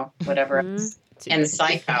 whatever else, and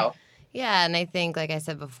psycho. Yeah, and I think, like I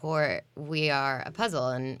said before, we are a puzzle,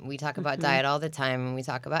 and we talk about diet all the time, and we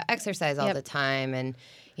talk about exercise all the time, and,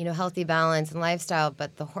 healthy balance and lifestyle.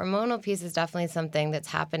 But the hormonal piece is definitely something that's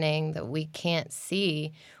happening that we can't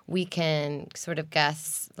see. We can sort of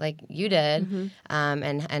guess, like you did,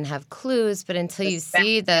 and have clues. But until you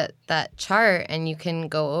see that chart and you can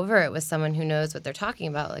go over it with someone who knows what they're talking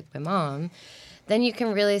about, like my mom, then you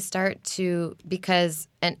can really start to, because,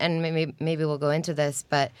 and maybe we'll go into this,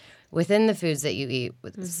 but within the foods that you eat,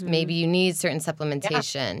 maybe you need certain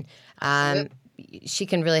supplementation. She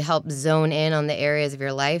can really help zone in on the areas of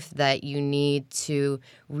your life that you need to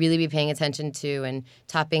really be paying attention to and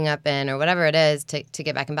topping up in, or whatever it is, to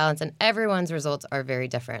get back in balance. And everyone's results are very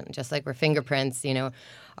different. Just like we're fingerprints,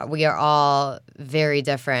 we are all very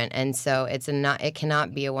different. And so it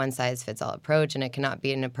cannot be a one-size-fits-all approach, and it cannot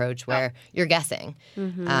be an approach where you're guessing,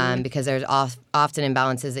 because there's often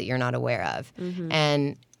imbalances that you're not aware of.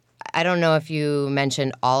 And I don't know if you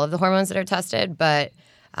mentioned all of the hormones that are tested, but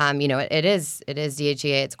it is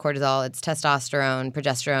DHEA, it's cortisol, it's testosterone,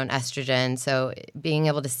 progesterone, estrogen. So being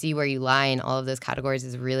able to see where you lie in all of those categories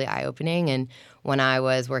is really eye-opening. And when I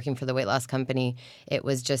was working for the weight loss company, it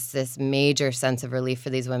was just this major sense of relief for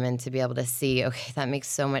these women to be able to see, okay, that makes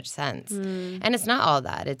so much sense. And it's not all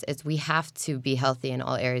that. It's we have to be healthy in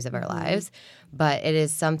all areas of our lives, but it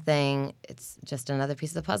is something, it's just another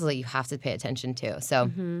piece of the puzzle that you have to pay attention to. So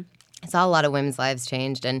I saw a lot of women's lives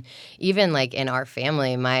changed. And even like in our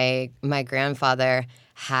family, my grandfather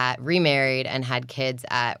had remarried and had kids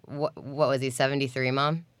at, what was he, 73,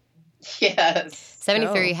 Mom? Yes.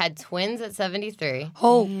 73, had twins at 73.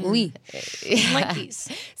 Holy. Like these.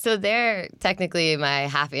 So they're technically my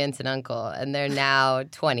half aunt and uncle, and they're now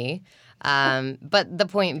 20. But the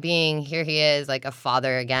point being, here he is, like a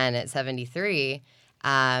father again at 73.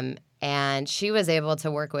 And she was able to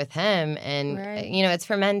work with him, and it's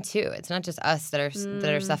for men too. It's not just us that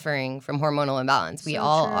are suffering from hormonal imbalance. We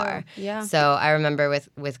all are. Yeah. So I remember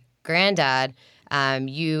with Granddad,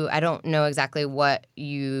 I don't know exactly what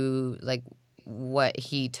he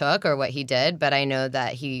took or what he did, but I know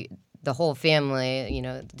that the whole family,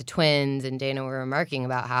 the twins and Dana were remarking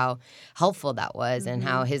about how helpful that was and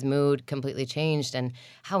how his mood completely changed and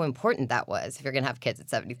how important that was if you're going to have kids at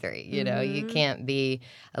 73. You can't be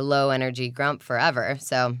a low energy grump forever.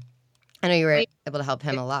 So I know you were able to help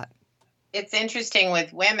him a lot. It's interesting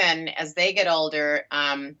with women as they get older,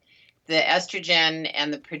 the estrogen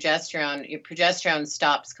and the progesterone, your progesterone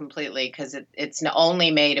stops completely because it's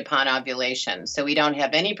only made upon ovulation. So we don't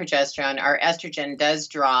have any progesterone. Our estrogen does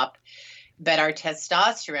drop, but our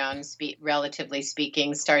testosterone, relatively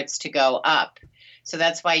speaking, starts to go up. So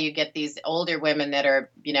that's why you get these older women that are,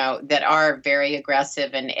 that are very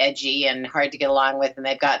aggressive and edgy and hard to get along with. And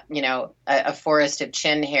they've got, a forest of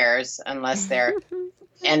chin hairs, unless they're,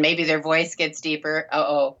 and maybe their voice gets deeper.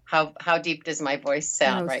 How deep does my voice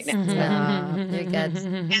sound right now? You're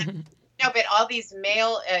good. No, but all these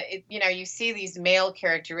male, you see these male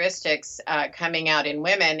characteristics coming out in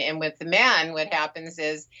women. And with the men, what happens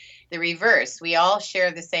is the reverse. We all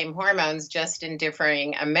share the same hormones, just in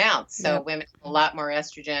differing amounts. So women have a lot more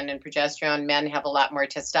estrogen and progesterone. Men have a lot more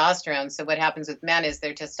testosterone. So what happens with men is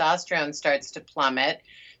their testosterone starts to plummet.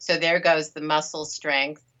 So there goes the muscle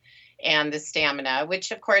strength and the stamina,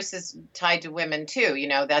 which of course is tied to women too.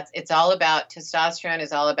 It's all about, testosterone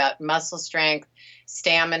is all about muscle strength,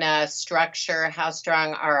 stamina, structure, how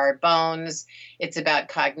strong are our bones. It's about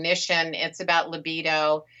cognition. It's about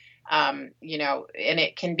libido. And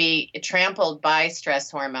it can be trampled by stress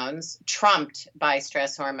hormones, trumped by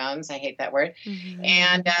stress hormones. I hate that word.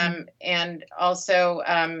 Mm-hmm. And also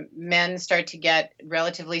men start to get,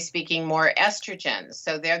 relatively speaking, more estrogen.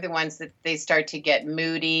 So they're the ones that they start to get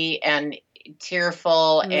moody and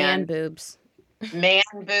tearful. Man boobs. Man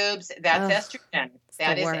boobs. That's estrogen.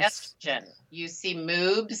 That is estrogen. You see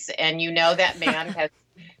moobs and that man has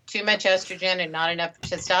too much estrogen and not enough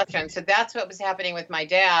testosterone. So that's what was happening with my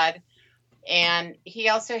dad. And he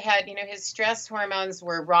also had, his stress hormones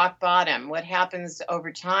were rock bottom. What happens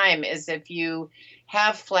over time is if you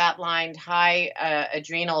have flatlined high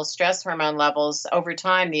adrenal stress hormone levels, over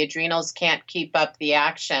time, the adrenals can't keep up the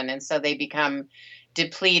action. And so they become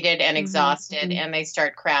depleted and exhausted, and they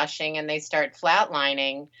start crashing and they start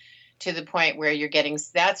flatlining, to the point where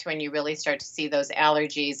that's when you really start to see those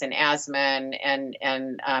allergies and asthma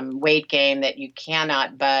and weight gain that you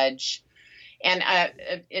cannot budge. And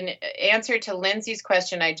in answer to Lindsay's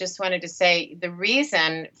question, I just wanted to say the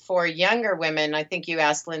reason for younger women, I think you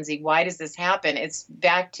asked Lindsay, why does this happen? It's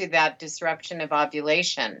back to that disruption of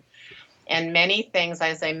ovulation. And many things,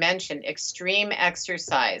 as I mentioned, extreme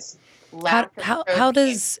exercise. How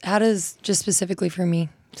does, just specifically for me,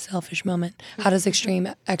 selfish moment, how does extreme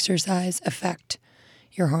exercise affect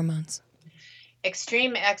your hormones?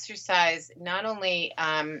 Extreme exercise not only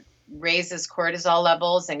raises cortisol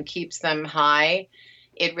levels and keeps them high,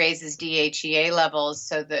 it raises DHEA levels.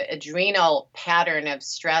 So the adrenal pattern of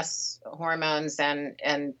stress hormones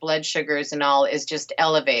and blood sugars and all is just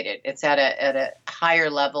elevated. It's at a higher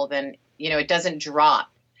level than, it doesn't drop.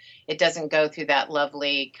 It doesn't go through that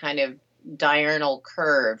lovely kind of diurnal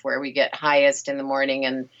curve where we get highest in the morning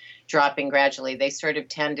and dropping gradually. They sort of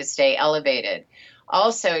tend to stay elevated.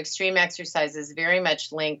 Also, extreme exercise is very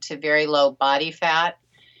much linked to very low body fat.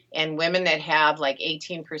 And women that have like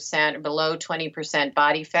 18% or below 20%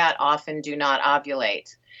 body fat often do not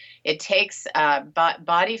ovulate. It takes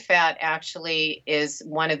body fat actually is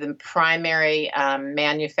one of the primary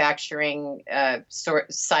manufacturing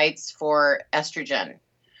sites for estrogen.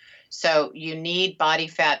 So you need body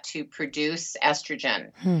fat to produce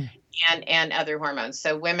estrogen and other hormones.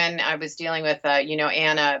 So women, I was dealing with,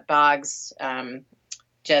 Anna Boggs, Ryan,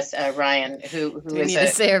 who Do we is need to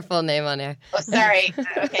say her full name on air? Oh, sorry.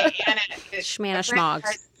 Okay, Anna. Schmana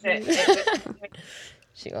Schmogs.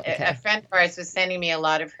 A friend of ours was sending me a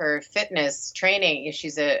lot of her fitness training.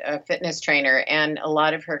 She's a fitness trainer, and a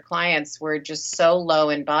lot of her clients were just so low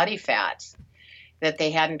in body fat that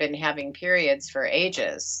they hadn't been having periods for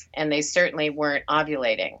ages, and they certainly weren't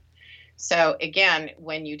ovulating. So again,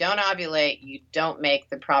 when you don't ovulate, you don't make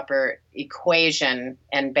the proper equation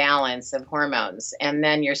and balance of hormones. And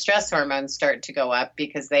then your stress hormones start to go up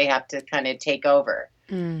because they have to kind of take over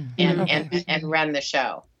and run the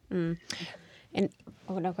show. And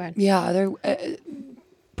no, go ahead. Yeah,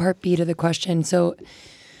 part B to the question. So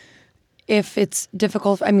if it's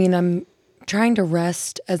difficult, I'm trying to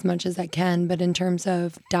rest as much as I can, but in terms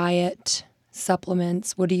of diet,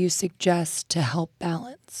 supplements, what do you suggest to help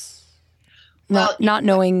balance? Not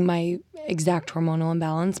knowing my exact hormonal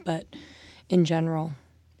imbalance, but in general.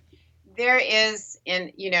 There is,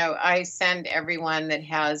 I send everyone that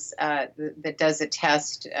has that does a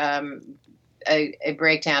test a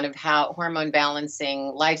breakdown of how hormone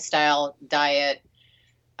balancing, lifestyle, diet,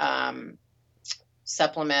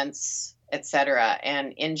 supplements, etc.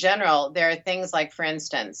 And in general, there are things like, for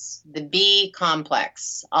instance, the B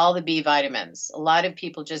complex, all the B vitamins. A lot of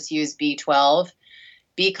people just use B12.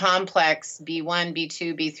 B complex, B1,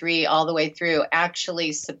 B2, B3, all the way through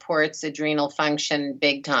actually supports adrenal function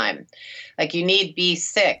big time. Like you need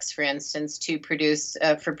B6, for instance, to produce,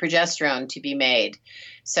 for progesterone to be made.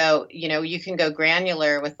 So, you can go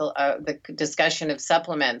granular with the discussion of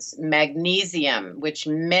supplements. Magnesium, which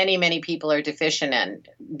many, many people are deficient in,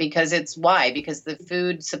 because Because the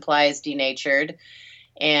food supply is denatured.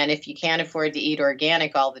 And if you can't afford to eat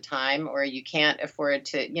organic all the time, or you can't afford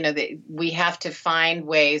to, we have to find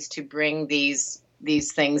ways to bring these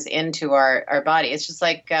things into our body. It's just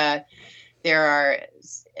like there are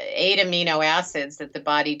 8 amino acids that the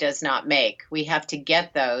body does not make. We have to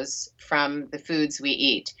get those from the foods we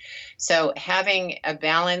eat. So having a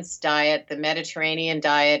balanced diet, the Mediterranean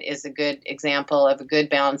diet is a good example of a good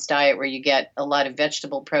balanced diet where you get a lot of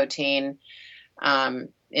vegetable protein.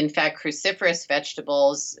 In fact, cruciferous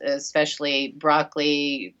vegetables, especially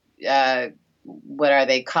broccoli, what are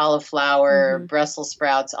they, cauliflower, Brussels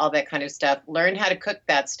sprouts, all that kind of stuff. Learn how to cook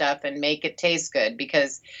that stuff and make it taste good,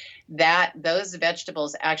 because those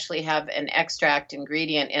vegetables actually have an extract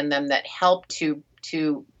ingredient in them that help to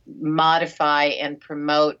modify and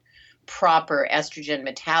promote proper estrogen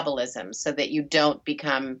metabolism so that you don't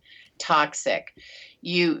become toxic.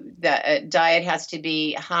 The diet has to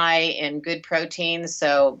be high in good protein,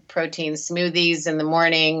 so protein smoothies in the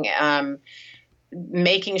morning,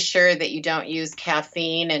 making sure that you don't use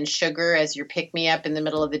caffeine and sugar as your pick-me-up in the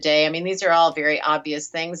middle of the day. I mean, these are all very obvious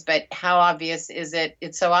things, but how obvious is it?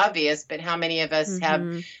 It's so obvious, but how many of us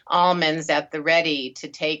have almonds at the ready to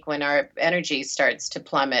take when our energy starts to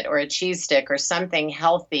plummet, or a cheese stick, or something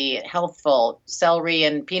healthy, healthful, celery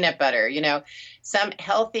and peanut butter, some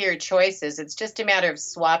healthier choices. It's just a matter of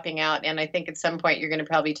swapping out. And I think at some point you're going to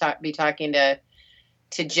probably be talking to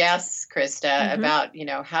Jess, Krista, about,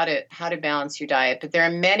 how to balance your diet. But there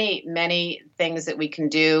are many, many things that we can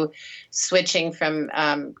do, switching from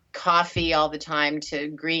coffee all the time to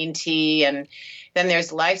green tea. And then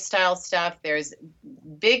there's lifestyle stuff. There's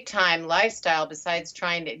big time lifestyle besides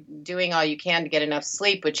doing all you can to get enough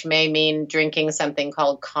sleep, which may mean drinking something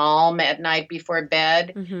called Calm at night before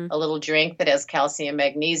bed, a little drink that has calcium,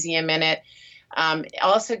 magnesium in it. It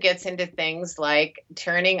also gets into things like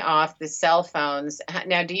turning off the cell phones.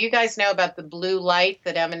 Now, do you guys know about the blue light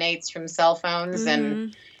that emanates from cell phones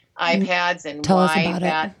and iPads, and why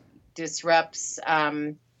that disrupts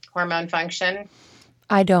hormone function?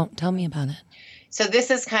 I don't. Tell me about it. So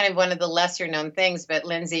this is kind of one of the lesser known things, but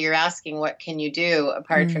Lindsay, you're asking what can you do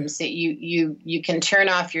apart from you can turn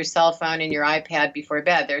off your cell phone and your iPad before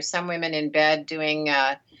bed. There's some women in bed doing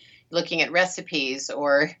looking at recipes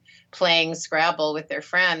or playing Scrabble with their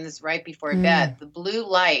friends right before bed. The blue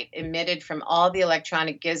light emitted from all the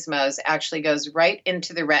electronic gizmos actually goes right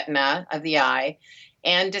into the retina of the eye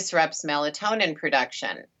and disrupts melatonin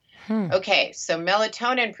production. Okay, so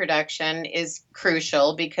melatonin production is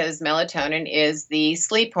crucial because melatonin is the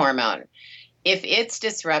sleep hormone. If it's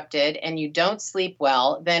disrupted and you don't sleep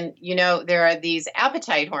well, then, there are these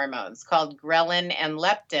appetite hormones called ghrelin and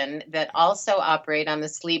leptin that also operate on the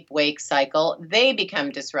sleep-wake cycle. They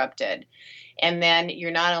become disrupted. And then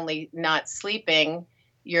you're not only not sleeping,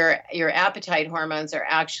 your appetite hormones are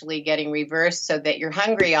actually getting reversed so that you're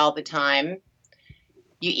hungry all the time.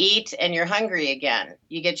 You eat and you're hungry again.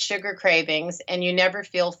 You get sugar cravings and you never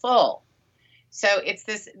feel full. So it's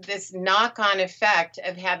this knock-on effect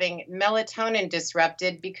of having melatonin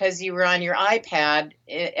disrupted because you were on your iPad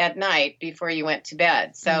at night before you went to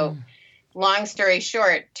bed. So long story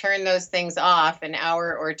short, turn those things off an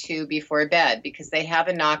hour or two before bed because they have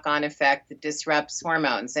a knock-on effect that disrupts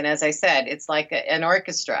hormones. And as I said, it's like an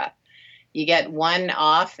orchestra. You get one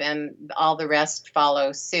off and all the rest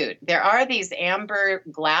follow suit. There are these amber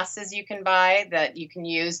glasses you can buy that you can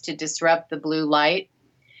use to disrupt the blue light.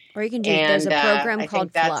 Or you can do, there's a program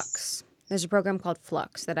called Flux. There's a program called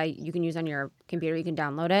Flux that you can use on your computer. You can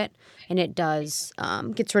download it, and it does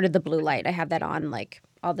gets rid of the blue light. I have that on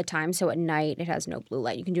all the time, so at night it has no blue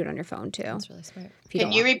light. You can do it on your phone too. That's really smart.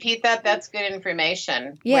 Can you repeat that? That's good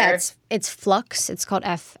information. Yeah, it's Flux. It's called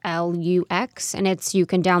Flux, and you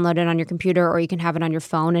can download it on your computer or you can have it on your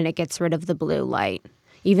phone, and it gets rid of the blue light.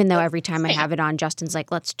 Even though every time I have it on, Justin's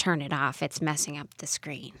like, "Let's turn it off. It's messing up the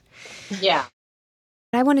screen." Yeah.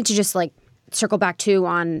 I wanted to just circle back too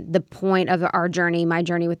on the point of our journey, my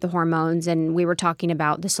journey with the hormones. And we were talking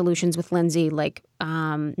about the solutions with Lindsay,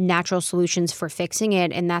 natural solutions for fixing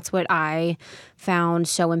it. And that's what I found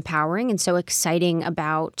so empowering and so exciting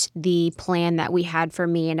about the plan that we had for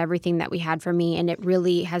me and everything that we had for me. And it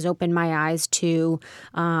really has opened my eyes to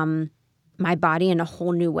my body in a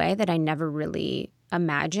whole new way that I never really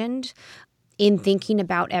imagined. in thinking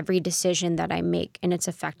about every decision that I make and its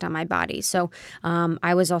effect on my body. So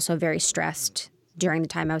I was also very stressed during the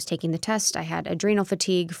time I was taking the test. I had adrenal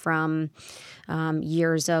fatigue from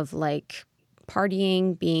years of like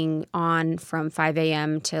partying, being on from 5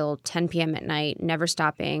 a.m. till 10 p.m. at night, never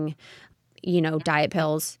stopping, diet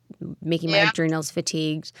pills, making my adrenals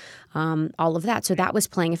fatigued, all of that. So that was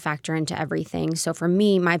playing a factor into everything. So for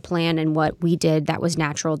me, my plan and what we did, that was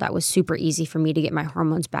natural. That was super easy for me to get my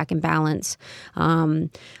hormones back in balance.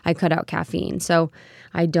 I cut out caffeine. So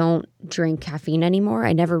I don't drink caffeine anymore.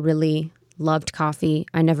 I never really loved coffee.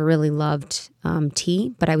 I never really loved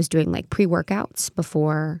tea, but I was doing like pre-workouts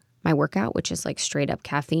before my workout, which is like straight up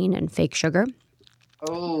caffeine and fake sugar.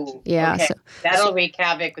 Oh, yeah. Okay. That'll wreak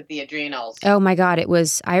havoc with the adrenals. Oh my God.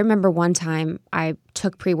 I remember one time I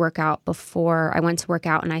took pre-workout before I went to work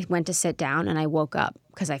out, and I went to sit down and I woke up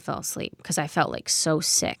because I fell asleep because I felt like so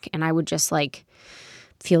sick, and I would just like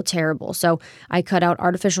feel terrible. So I cut out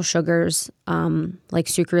artificial sugars, like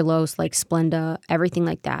sucralose, like Splenda, everything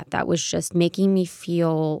like that. That was just making me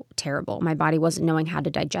feel terrible. My body wasn't knowing how to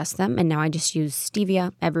digest them. And now I just use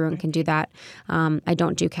stevia. Everyone can do that. I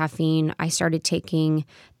don't do caffeine. I started taking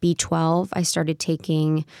B12. I started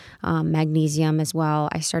taking magnesium as well.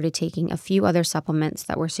 I started taking a few other supplements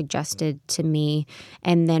that were suggested to me,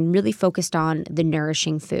 and then really focused on the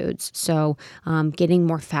nourishing foods. So getting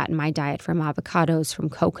more fat in my diet from avocados, from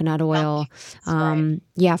coconut oil,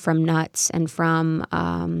 from nuts, and from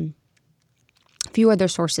a few other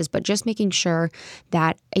sources, but just making sure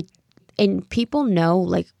that and people know,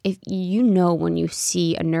 like, if you know when you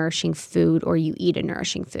see a nourishing food or you eat a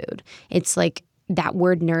nourishing food, it's like that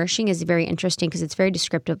word nourishing is very interesting because it's very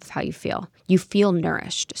descriptive of how you feel. You feel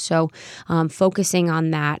nourished. So focusing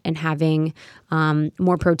on that and having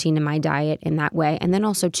more protein in my diet in that way. And then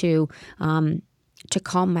also to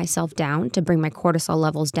calm myself down, to bring my cortisol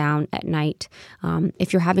levels down at night.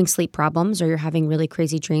 If you're having sleep problems or you're having really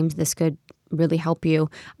crazy dreams, this could really help you.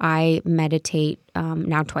 I meditate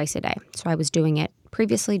now twice a day. So I was doing it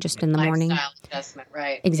previously just in the morning. Lifestyle adjustment,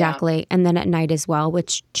 right. Exactly. Yeah. And then at night as well,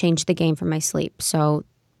 which changed the game for my sleep. So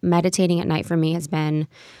meditating at night for me has been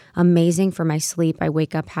amazing for my sleep. I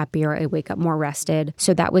wake up happier. I wake up more rested.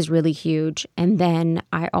 So that was really huge. And then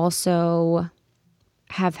I also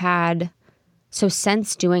have had, so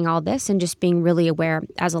since doing all this and just being really aware,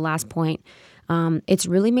 as a last point, it's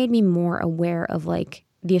really made me more aware of like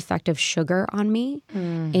the effect of sugar on me.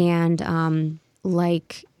 And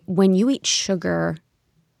like when you eat sugar,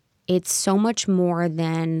 it's so much more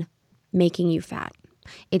than making you fat.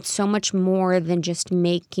 It's so much more than just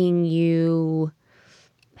making you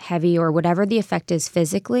heavy or whatever the effect is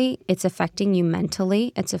physically. It's affecting you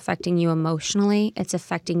mentally. It's affecting you emotionally. It's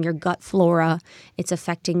affecting your gut flora. It's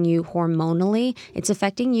affecting you hormonally. It's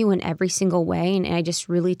affecting you in every single way. And I just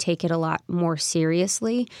really take it a lot more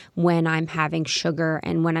seriously when I'm having sugar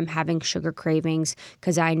and when I'm having sugar cravings,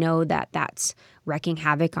 because I know that that's wreaking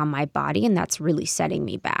havoc on my body, and that's really setting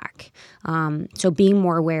me back. So being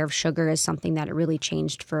more aware of sugar is something that it really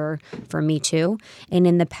changed for me too. And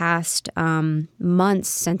in the past months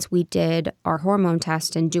since we did our hormone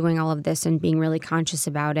test and doing all of this and being really conscious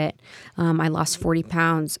about it, I lost 40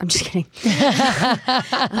 pounds. I'm just kidding.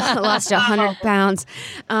 I lost 100 pounds.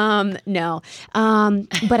 No.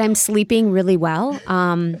 But I'm sleeping really well,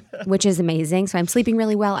 which is amazing. So I'm sleeping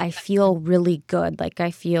really well. I feel really good. Like I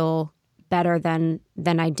feel better than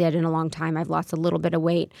I did in a long time. I've lost a little bit of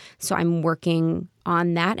weight. So I'm working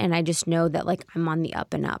on that. And I just know that like I'm on the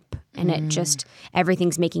up and up. And it just,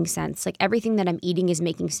 everything's making sense. Like everything that I'm eating is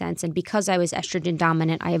making sense. And because I was estrogen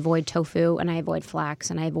dominant, I avoid tofu and I avoid flax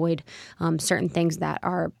and I avoid certain things that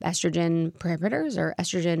are estrogen prohibitors or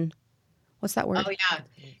estrogen. What's that word? Oh yeah,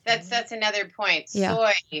 that's another point.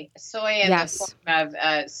 Yeah. Soy in the form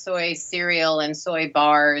of soy cereal and soy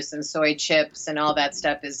bars and soy chips and all that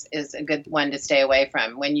stuff is a good one to stay away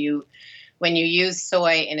from. When you use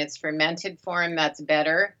soy in its fermented form, that's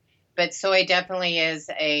better. But soy definitely is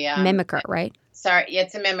a mimicker, right? Sorry,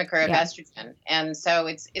 it's a mimicker of estrogen, and so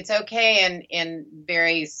it's okay in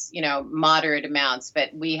very moderate amounts.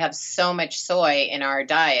 But we have so much soy in our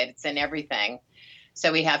diet; it's in everything.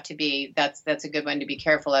 So we have to be, that's a good one to be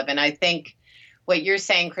careful of. And I think what you're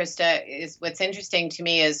saying, Krista, is what's interesting to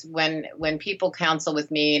me is when people counsel with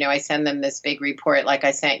me, I send them this big report like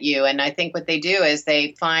I sent you. And I think what they do is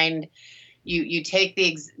they find you take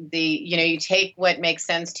you take what makes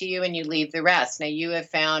sense to you and you leave the rest. Now you have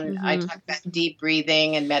found, I talk about deep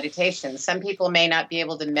breathing and meditation. Some people may not be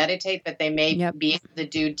able to meditate, but they may be able to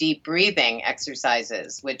do deep breathing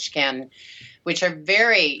exercises, which can which are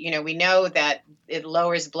very, we know that it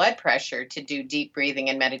lowers blood pressure to do deep breathing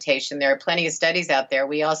and meditation. There are plenty of studies out there.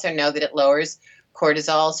 We also know that it lowers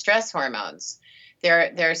cortisol, stress hormones.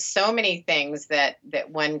 There are so many things that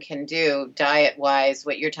one can do diet-wise.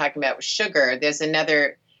 What you're talking about with sugar, there's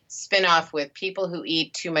another spin-off with people who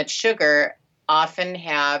eat too much sugar often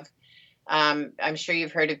have, I'm sure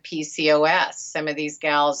you've heard of PCOS. Some of these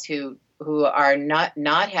gals who are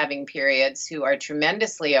not having periods, who are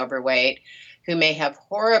tremendously overweight, who may have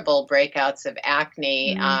horrible breakouts of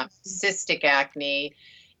acne, cystic acne,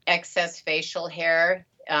 excess facial hair.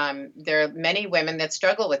 There are many women that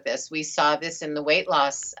struggle with this. We saw this in the weight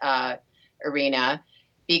loss arena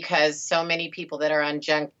because so many people that are on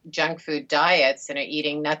junk food diets and are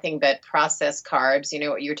eating nothing but processed carbs,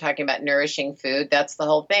 what you're talking about, nourishing food, that's the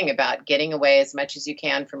whole thing about getting away as much as you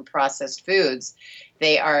can from processed foods.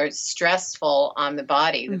 They are stressful on the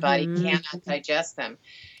body. The body cannot digest them.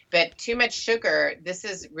 But too much sugar, this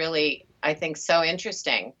is really, I think, so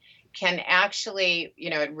interesting, can actually,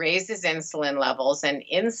 it raises insulin levels, and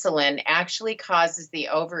insulin actually causes the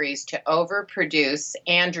ovaries to overproduce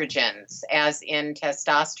androgens, as in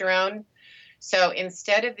testosterone. So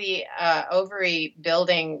instead of the ovary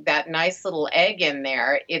building that nice little egg in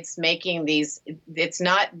there, it's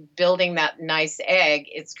not building that nice egg,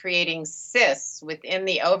 it's creating cysts within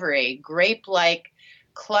the ovary, grape-like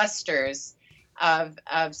clusters of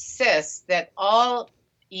cysts that all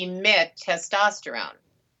emit testosterone.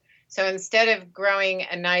 So instead of growing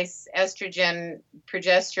a nice estrogen,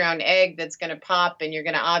 progesterone egg that's going to pop and you're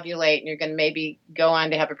going to ovulate and you're going to maybe go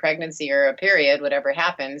on to have a pregnancy or a period, whatever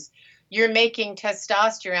happens, you're making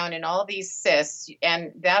testosterone in all these cysts,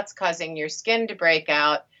 and that's causing your skin to break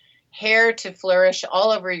out, hair to flourish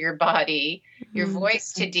all over your body, your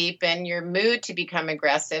voice to deepen, your mood to become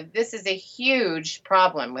aggressive. This is a huge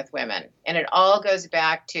problem with women, and it all goes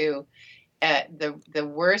back to the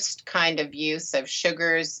worst kind of use of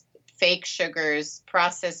sugars, fake sugars,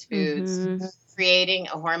 processed foods, creating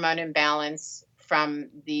a hormone imbalance from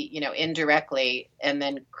the, indirectly, and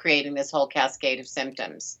then creating this whole cascade of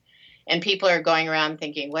symptoms. And people are going around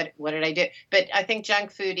thinking, what did I do? But I think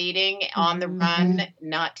junk food eating on the run,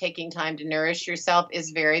 not taking time to nourish yourself is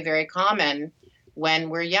very, very common when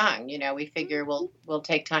we're young. We figure we'll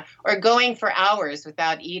take time. Or going for hours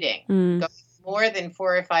without eating. Going more than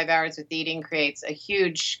 4 or 5 hours with eating creates a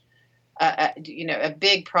huge a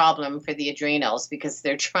big problem for the adrenals because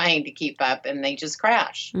they're trying to keep up and they just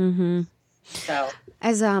crash. So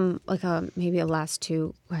as maybe a last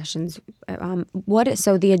two questions,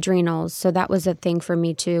 so the adrenals, so that was a thing for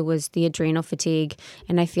me too, was the adrenal fatigue,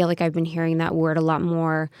 and I feel like I've been hearing that word a lot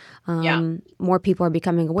more. More people are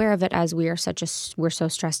becoming aware of it as we're so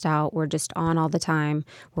stressed out, we're just on all the time,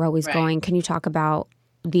 we're always going. Can you talk about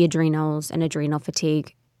the adrenals and adrenal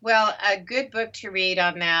fatigue? Well, a good book to read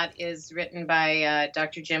on that is written by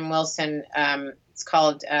Dr. Jim Wilson. It's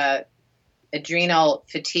called Adrenal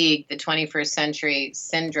Fatigue, the 21st Century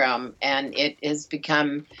Syndrome. And it has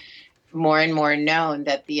become more and more known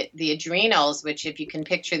that the adrenals, which if you can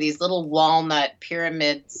picture these little walnut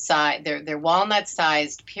pyramid size, they're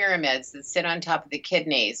walnut-sized pyramids that sit on top of the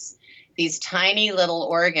kidneys, these tiny little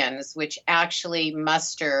organs which actually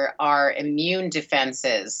muster our immune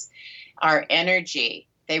defenses, our energy.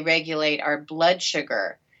 They regulate our blood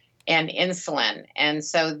sugar and insulin. And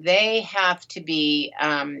so they have to be,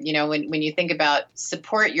 when you think about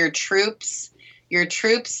support your troops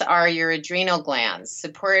are your adrenal glands.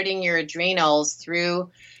 Supporting your adrenals through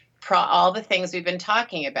all the things we've been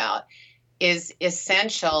talking about is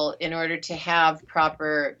essential in order to have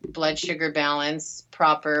proper blood sugar balance,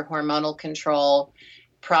 proper hormonal control,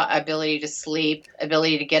 ability to sleep,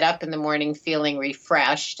 ability to get up in the morning feeling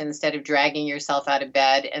refreshed instead of dragging yourself out of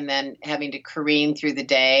bed and then having to careen through the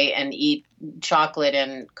day and eat chocolate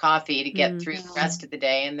and coffee to get through the rest of the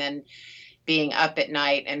day, and then being up at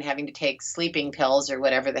night and having to take sleeping pills or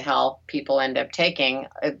whatever the hell people end up taking.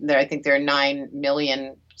 I think there are 9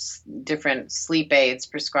 million different sleep aids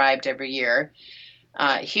prescribed every year.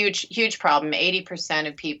 Huge problem. 80%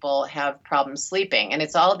 of people have problems sleeping, and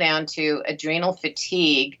it's all down to adrenal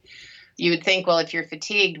fatigue. You would think, well, if you're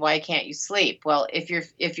fatigued, why can't you sleep? Well, if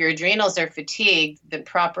your adrenals are fatigued, the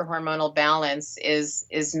proper hormonal balance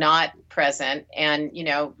is not present, and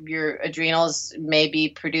your adrenals may be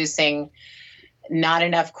producing not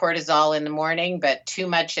enough cortisol in the morning, but too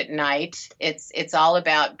much at night. It's all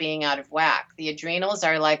about being out of whack. The adrenals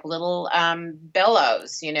are like little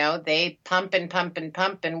bellows, they pump and pump and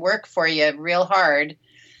pump and work for you real hard.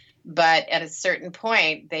 But at a certain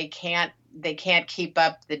point, they can't keep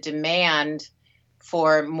up the demand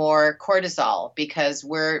for more cortisol because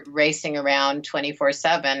we're racing around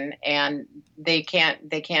 24/7 and they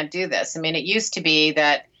can't do this. I mean, it used to be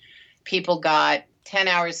that people got 10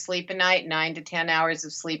 hours sleep a night, 9 to 10 hours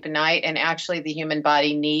of sleep a night, and actually the human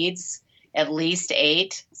body needs at least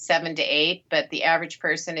 8, 7 to 8, but the average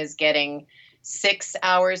person is getting 6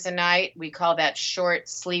 hours a night. We call that short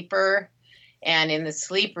sleeper. And in the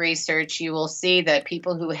sleep research, you will see that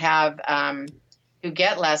people who have who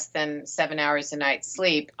get less than 7 hours a night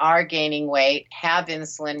sleep are gaining weight, have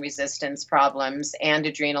insulin resistance problems, and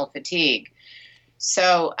adrenal fatigue.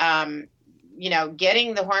 So,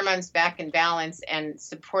 getting the hormones back in balance and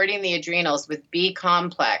supporting the adrenals with B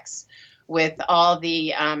complex, with all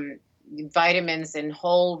the vitamins in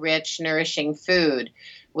whole, rich, nourishing food,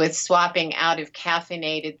 with swapping out of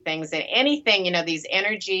caffeinated things and anything, these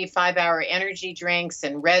 5-hour energy drinks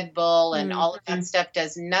and Red Bull and all of that stuff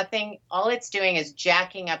does nothing. All it's doing is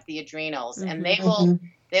jacking up the adrenals, and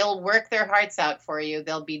they'll work their hearts out for you.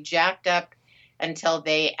 They'll be jacked up until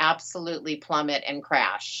they absolutely plummet and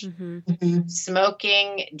crash.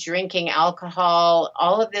 Smoking, drinking alcohol,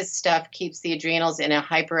 all of this stuff keeps the adrenals in a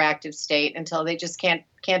hyperactive state until they just can't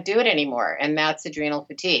do it anymore. And that's adrenal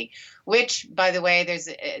fatigue, which, by the way, there's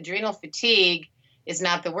adrenal fatigue is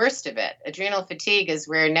not the worst of it. Adrenal fatigue is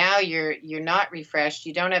where now you're not refreshed,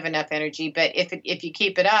 you don't have enough energy, but if you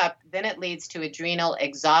keep it up, then it leads to adrenal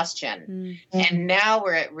exhaustion. And now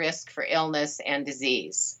we're at risk for illness and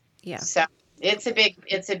disease. Yeah. So it's a big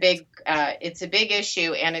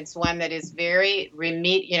issue, and it's one that is very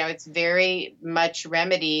it's very much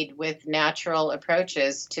remedied with natural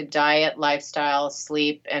approaches to diet, lifestyle,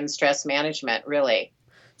 sleep, and stress management, really.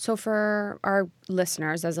 So for our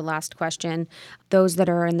listeners, as a last question, those that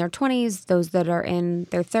are in their 20s, those that are in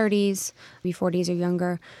their 30s, maybe 40s or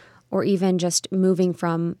younger, or even just moving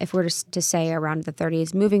from, if we're to say around the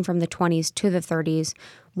 30s, moving from the 20s to the 30s,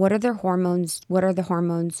 what are their hormones? What are the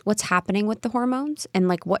hormones? What's happening with the hormones? And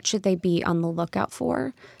what should they be on the lookout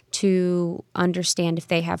for to understand if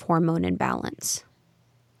they have hormone imbalance?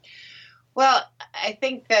 Well, I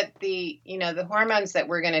think that the hormones that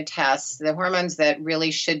we're going to test, the hormones that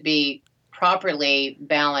really should be properly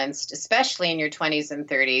balanced, especially in your 20s and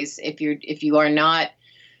 30s, if you are not,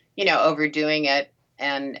 overdoing it,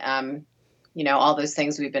 and all those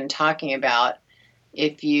things we've been talking about,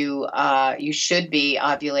 if you should be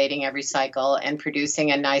ovulating every cycle and producing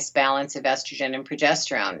a nice balance of estrogen and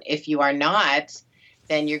progesterone. If you are not,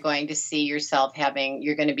 then you're going to see yourself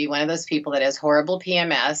you're going to be one of those people that has horrible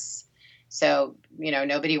PMS. So,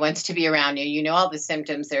 nobody wants to be around you. You know all the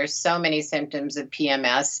symptoms. There are so many symptoms of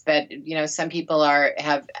PMS, but, some people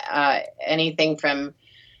have anything from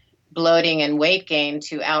bloating and weight gain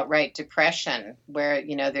to outright depression, where,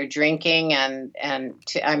 they're drinking I'm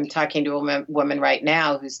talking to a woman right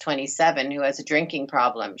now who's 27 who has a drinking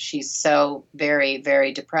problem. She's so very,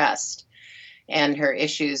 very depressed. And her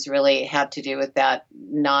issues really have to do with that,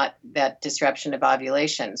 not that disruption of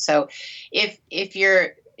ovulation. So if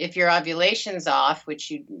your ovulation's off,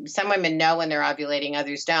 which some women know when they're ovulating,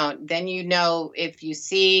 others don't, then if you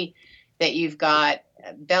see that you've got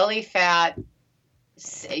belly fat,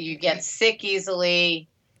 you get sick easily,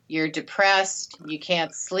 you're depressed, you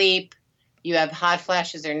can't sleep, you have hot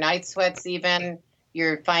flashes or night sweats even,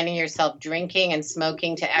 you're finding yourself drinking and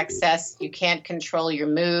smoking to excess, you can't control your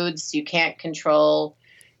moods, you can't control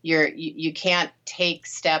you can't take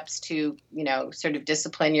steps to, sort of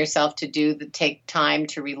discipline yourself to take time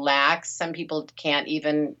to relax. Some people can't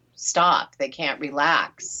even stop. They can't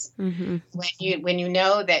relax. When you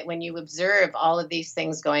know that, when you observe all of these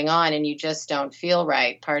things going on and you just don't feel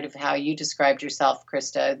right, part of how you described yourself,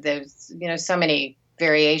 Krista, there's, so many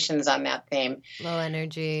variations on that theme. Low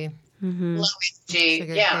energy. Low energy.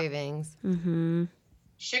 Sugar cravings.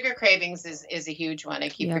 Sugar cravings is a huge one. I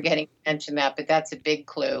keep forgetting to mention that, but that's a big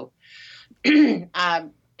clue. These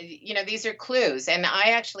are clues. And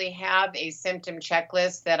I actually have a symptom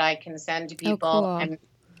checklist that I can send to people. Oh, cool.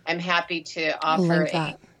 I'm happy to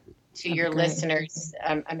offer to your listeners.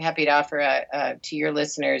 I'm happy to offer to your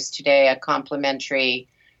listeners today a complimentary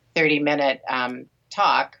 30-minute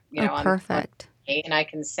talk. Perfect. And I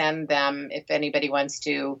can send them, if anybody wants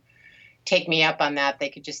to take me up on that, they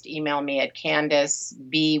could just email me at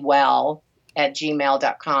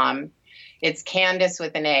CandaceBewell@gmail.com. It's Candace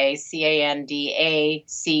with an A,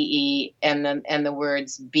 CANDACE, and the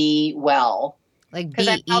words be well. Like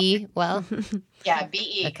B-E, well? Yeah,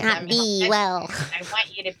 B-E. Okay. Not be well. I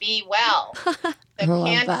want you to be well. So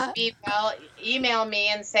Candace, be well. Email me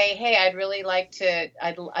and say, hey, I'd really like to,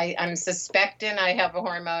 I'm suspecting I have a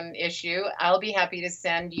hormone issue. I'll be happy to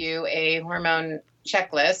send you a hormone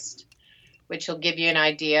checklist which will give you an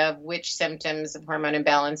idea of which symptoms of hormone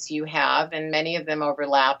imbalance you have, and many of them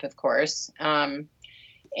overlap, of course. And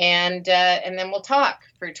then we'll talk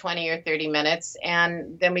for 20 or 30 minutes,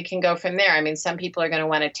 and then we can go from there. I mean, some people are going to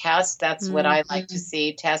want to test. That's what I like to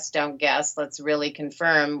see. Test, don't guess. Let's really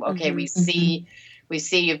confirm. Okay, we see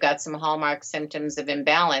you've got some hallmark symptoms of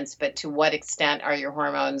imbalance, but to what extent are your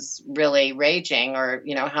hormones really raging, or,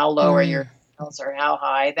 how low are your levels or how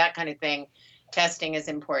high, that kind of thing. Testing is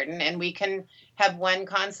important, and we can have one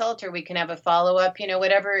consult or we can have a follow-up,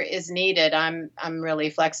 whatever is needed. I'm really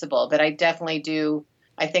flexible, but I definitely do.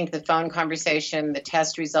 I think the phone conversation, the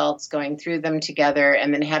test results, going through them together,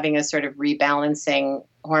 and then having a sort of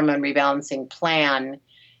hormone rebalancing plan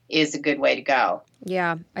is a good way to go.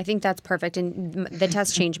 Yeah, I think that's perfect. And the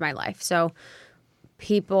test changed my life. So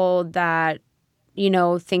people that,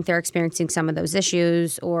 think they're experiencing some of those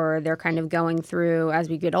issues, or they're kind of going through as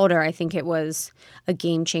we get older, I think it was a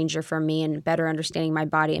game changer for me, and better understanding my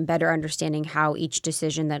body and better understanding how each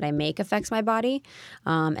decision that I make affects my body,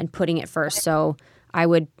 and putting it first. So I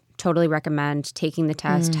would totally recommend taking the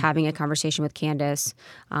test, having a conversation with Candace,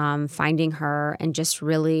 finding her, and just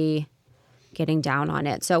really getting down on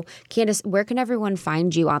it. So Candace, where can everyone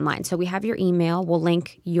find you online? So we have your email. We'll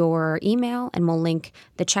link your email, and we'll link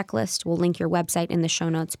the checklist. We'll link your website in the show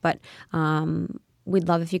notes. But we'd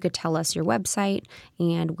love if you could tell us your website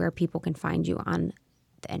and where people can find you on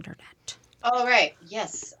the internet. All right.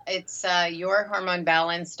 Yes. It's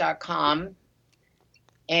yourhormonebalance.com.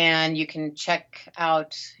 And you can check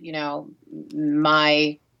out,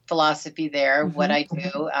 my philosophy there, what I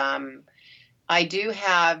do.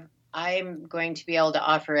 I'm going to be able to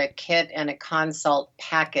offer a kit and a consult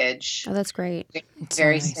package. Oh, that's great.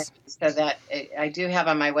 Very soon. So that I do have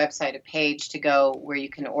on my website a page to go where you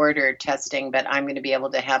can order testing, but I'm going to be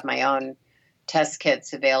able to have my own test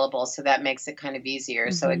kits available. So that makes it kind of easier.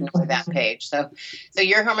 So ignore that page. So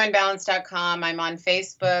yourhormonebalance.com. I'm on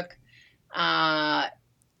Facebook.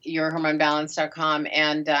 yourhormonebalance.com,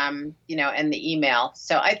 and and the email.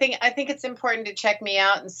 So I think it's important to check me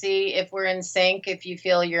out and see if we're in sync, if you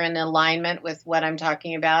feel you're in alignment with what I'm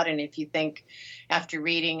talking about, and if you think after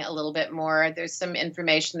reading a little bit more, there's some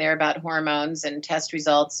information there about hormones and test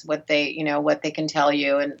results, what they can tell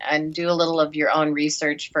you, and do a little of your own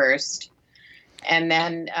research first. And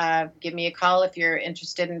then give me a call if you're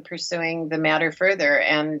interested in pursuing the matter further.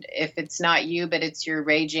 And if it's not you, but it's your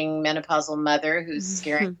raging menopausal mother who's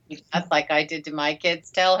scaring you to death like I did to my kids,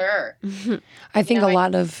 tell her. I think a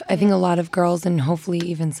lot of girls, and hopefully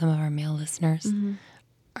even some of our male listeners,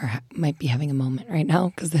 might be having a moment right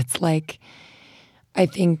now, because it's like, I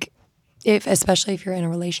think, especially if you're in a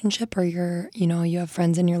relationship, or you have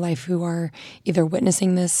friends in your life who are either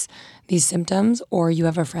witnessing these symptoms, or you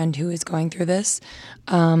have a friend who is going through this,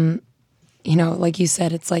 like you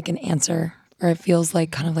said, it's like an answer, or it feels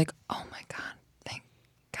like kind of like, oh my God, thank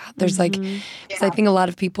God. There's because I think a lot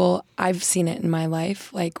of people, I've seen it in my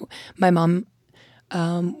life. Like my mom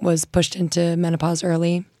was pushed into menopause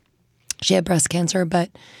early. She had breast cancer,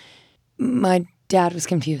 but my dad was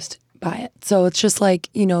confused by it. So it's just like,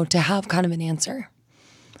 to have kind of an answer,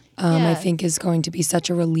 I think is going to be such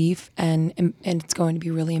a relief, and it's going to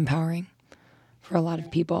be really empowering for a lot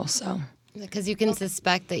of people. So because you can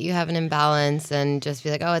suspect that you have an imbalance and just be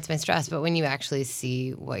like, oh, it's my stress. But when you actually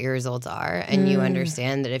see what your results are, and you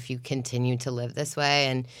understand that if you continue to live this way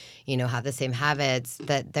and, have the same habits,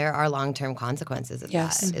 that there are long-term consequences of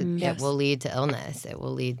that. It will lead to illness. It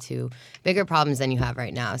will lead to bigger problems than you have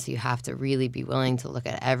right now. So you have to really be willing to look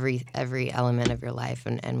at every element of your life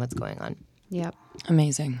and what's going on. Yep.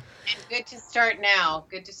 Amazing. And good to start now.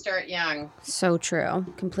 Good to start young. So true.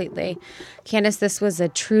 Completely. Candace, this was a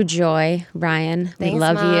true joy. Ryan, Thanks, we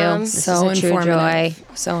love Mom. you. This So was a true informative. joy.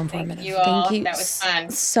 So informative. Thank you all. Thank you That was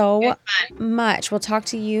fun. so much. We'll talk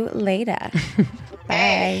to you later.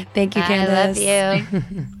 Bye. Thank you, Candace. I love you.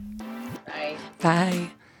 Bye.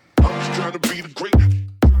 Bye. I'm just trying to be the great. I'm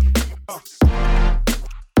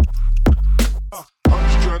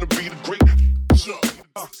just trying to be the great. I'm just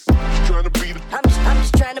trying to be the. I'm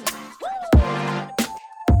just trying to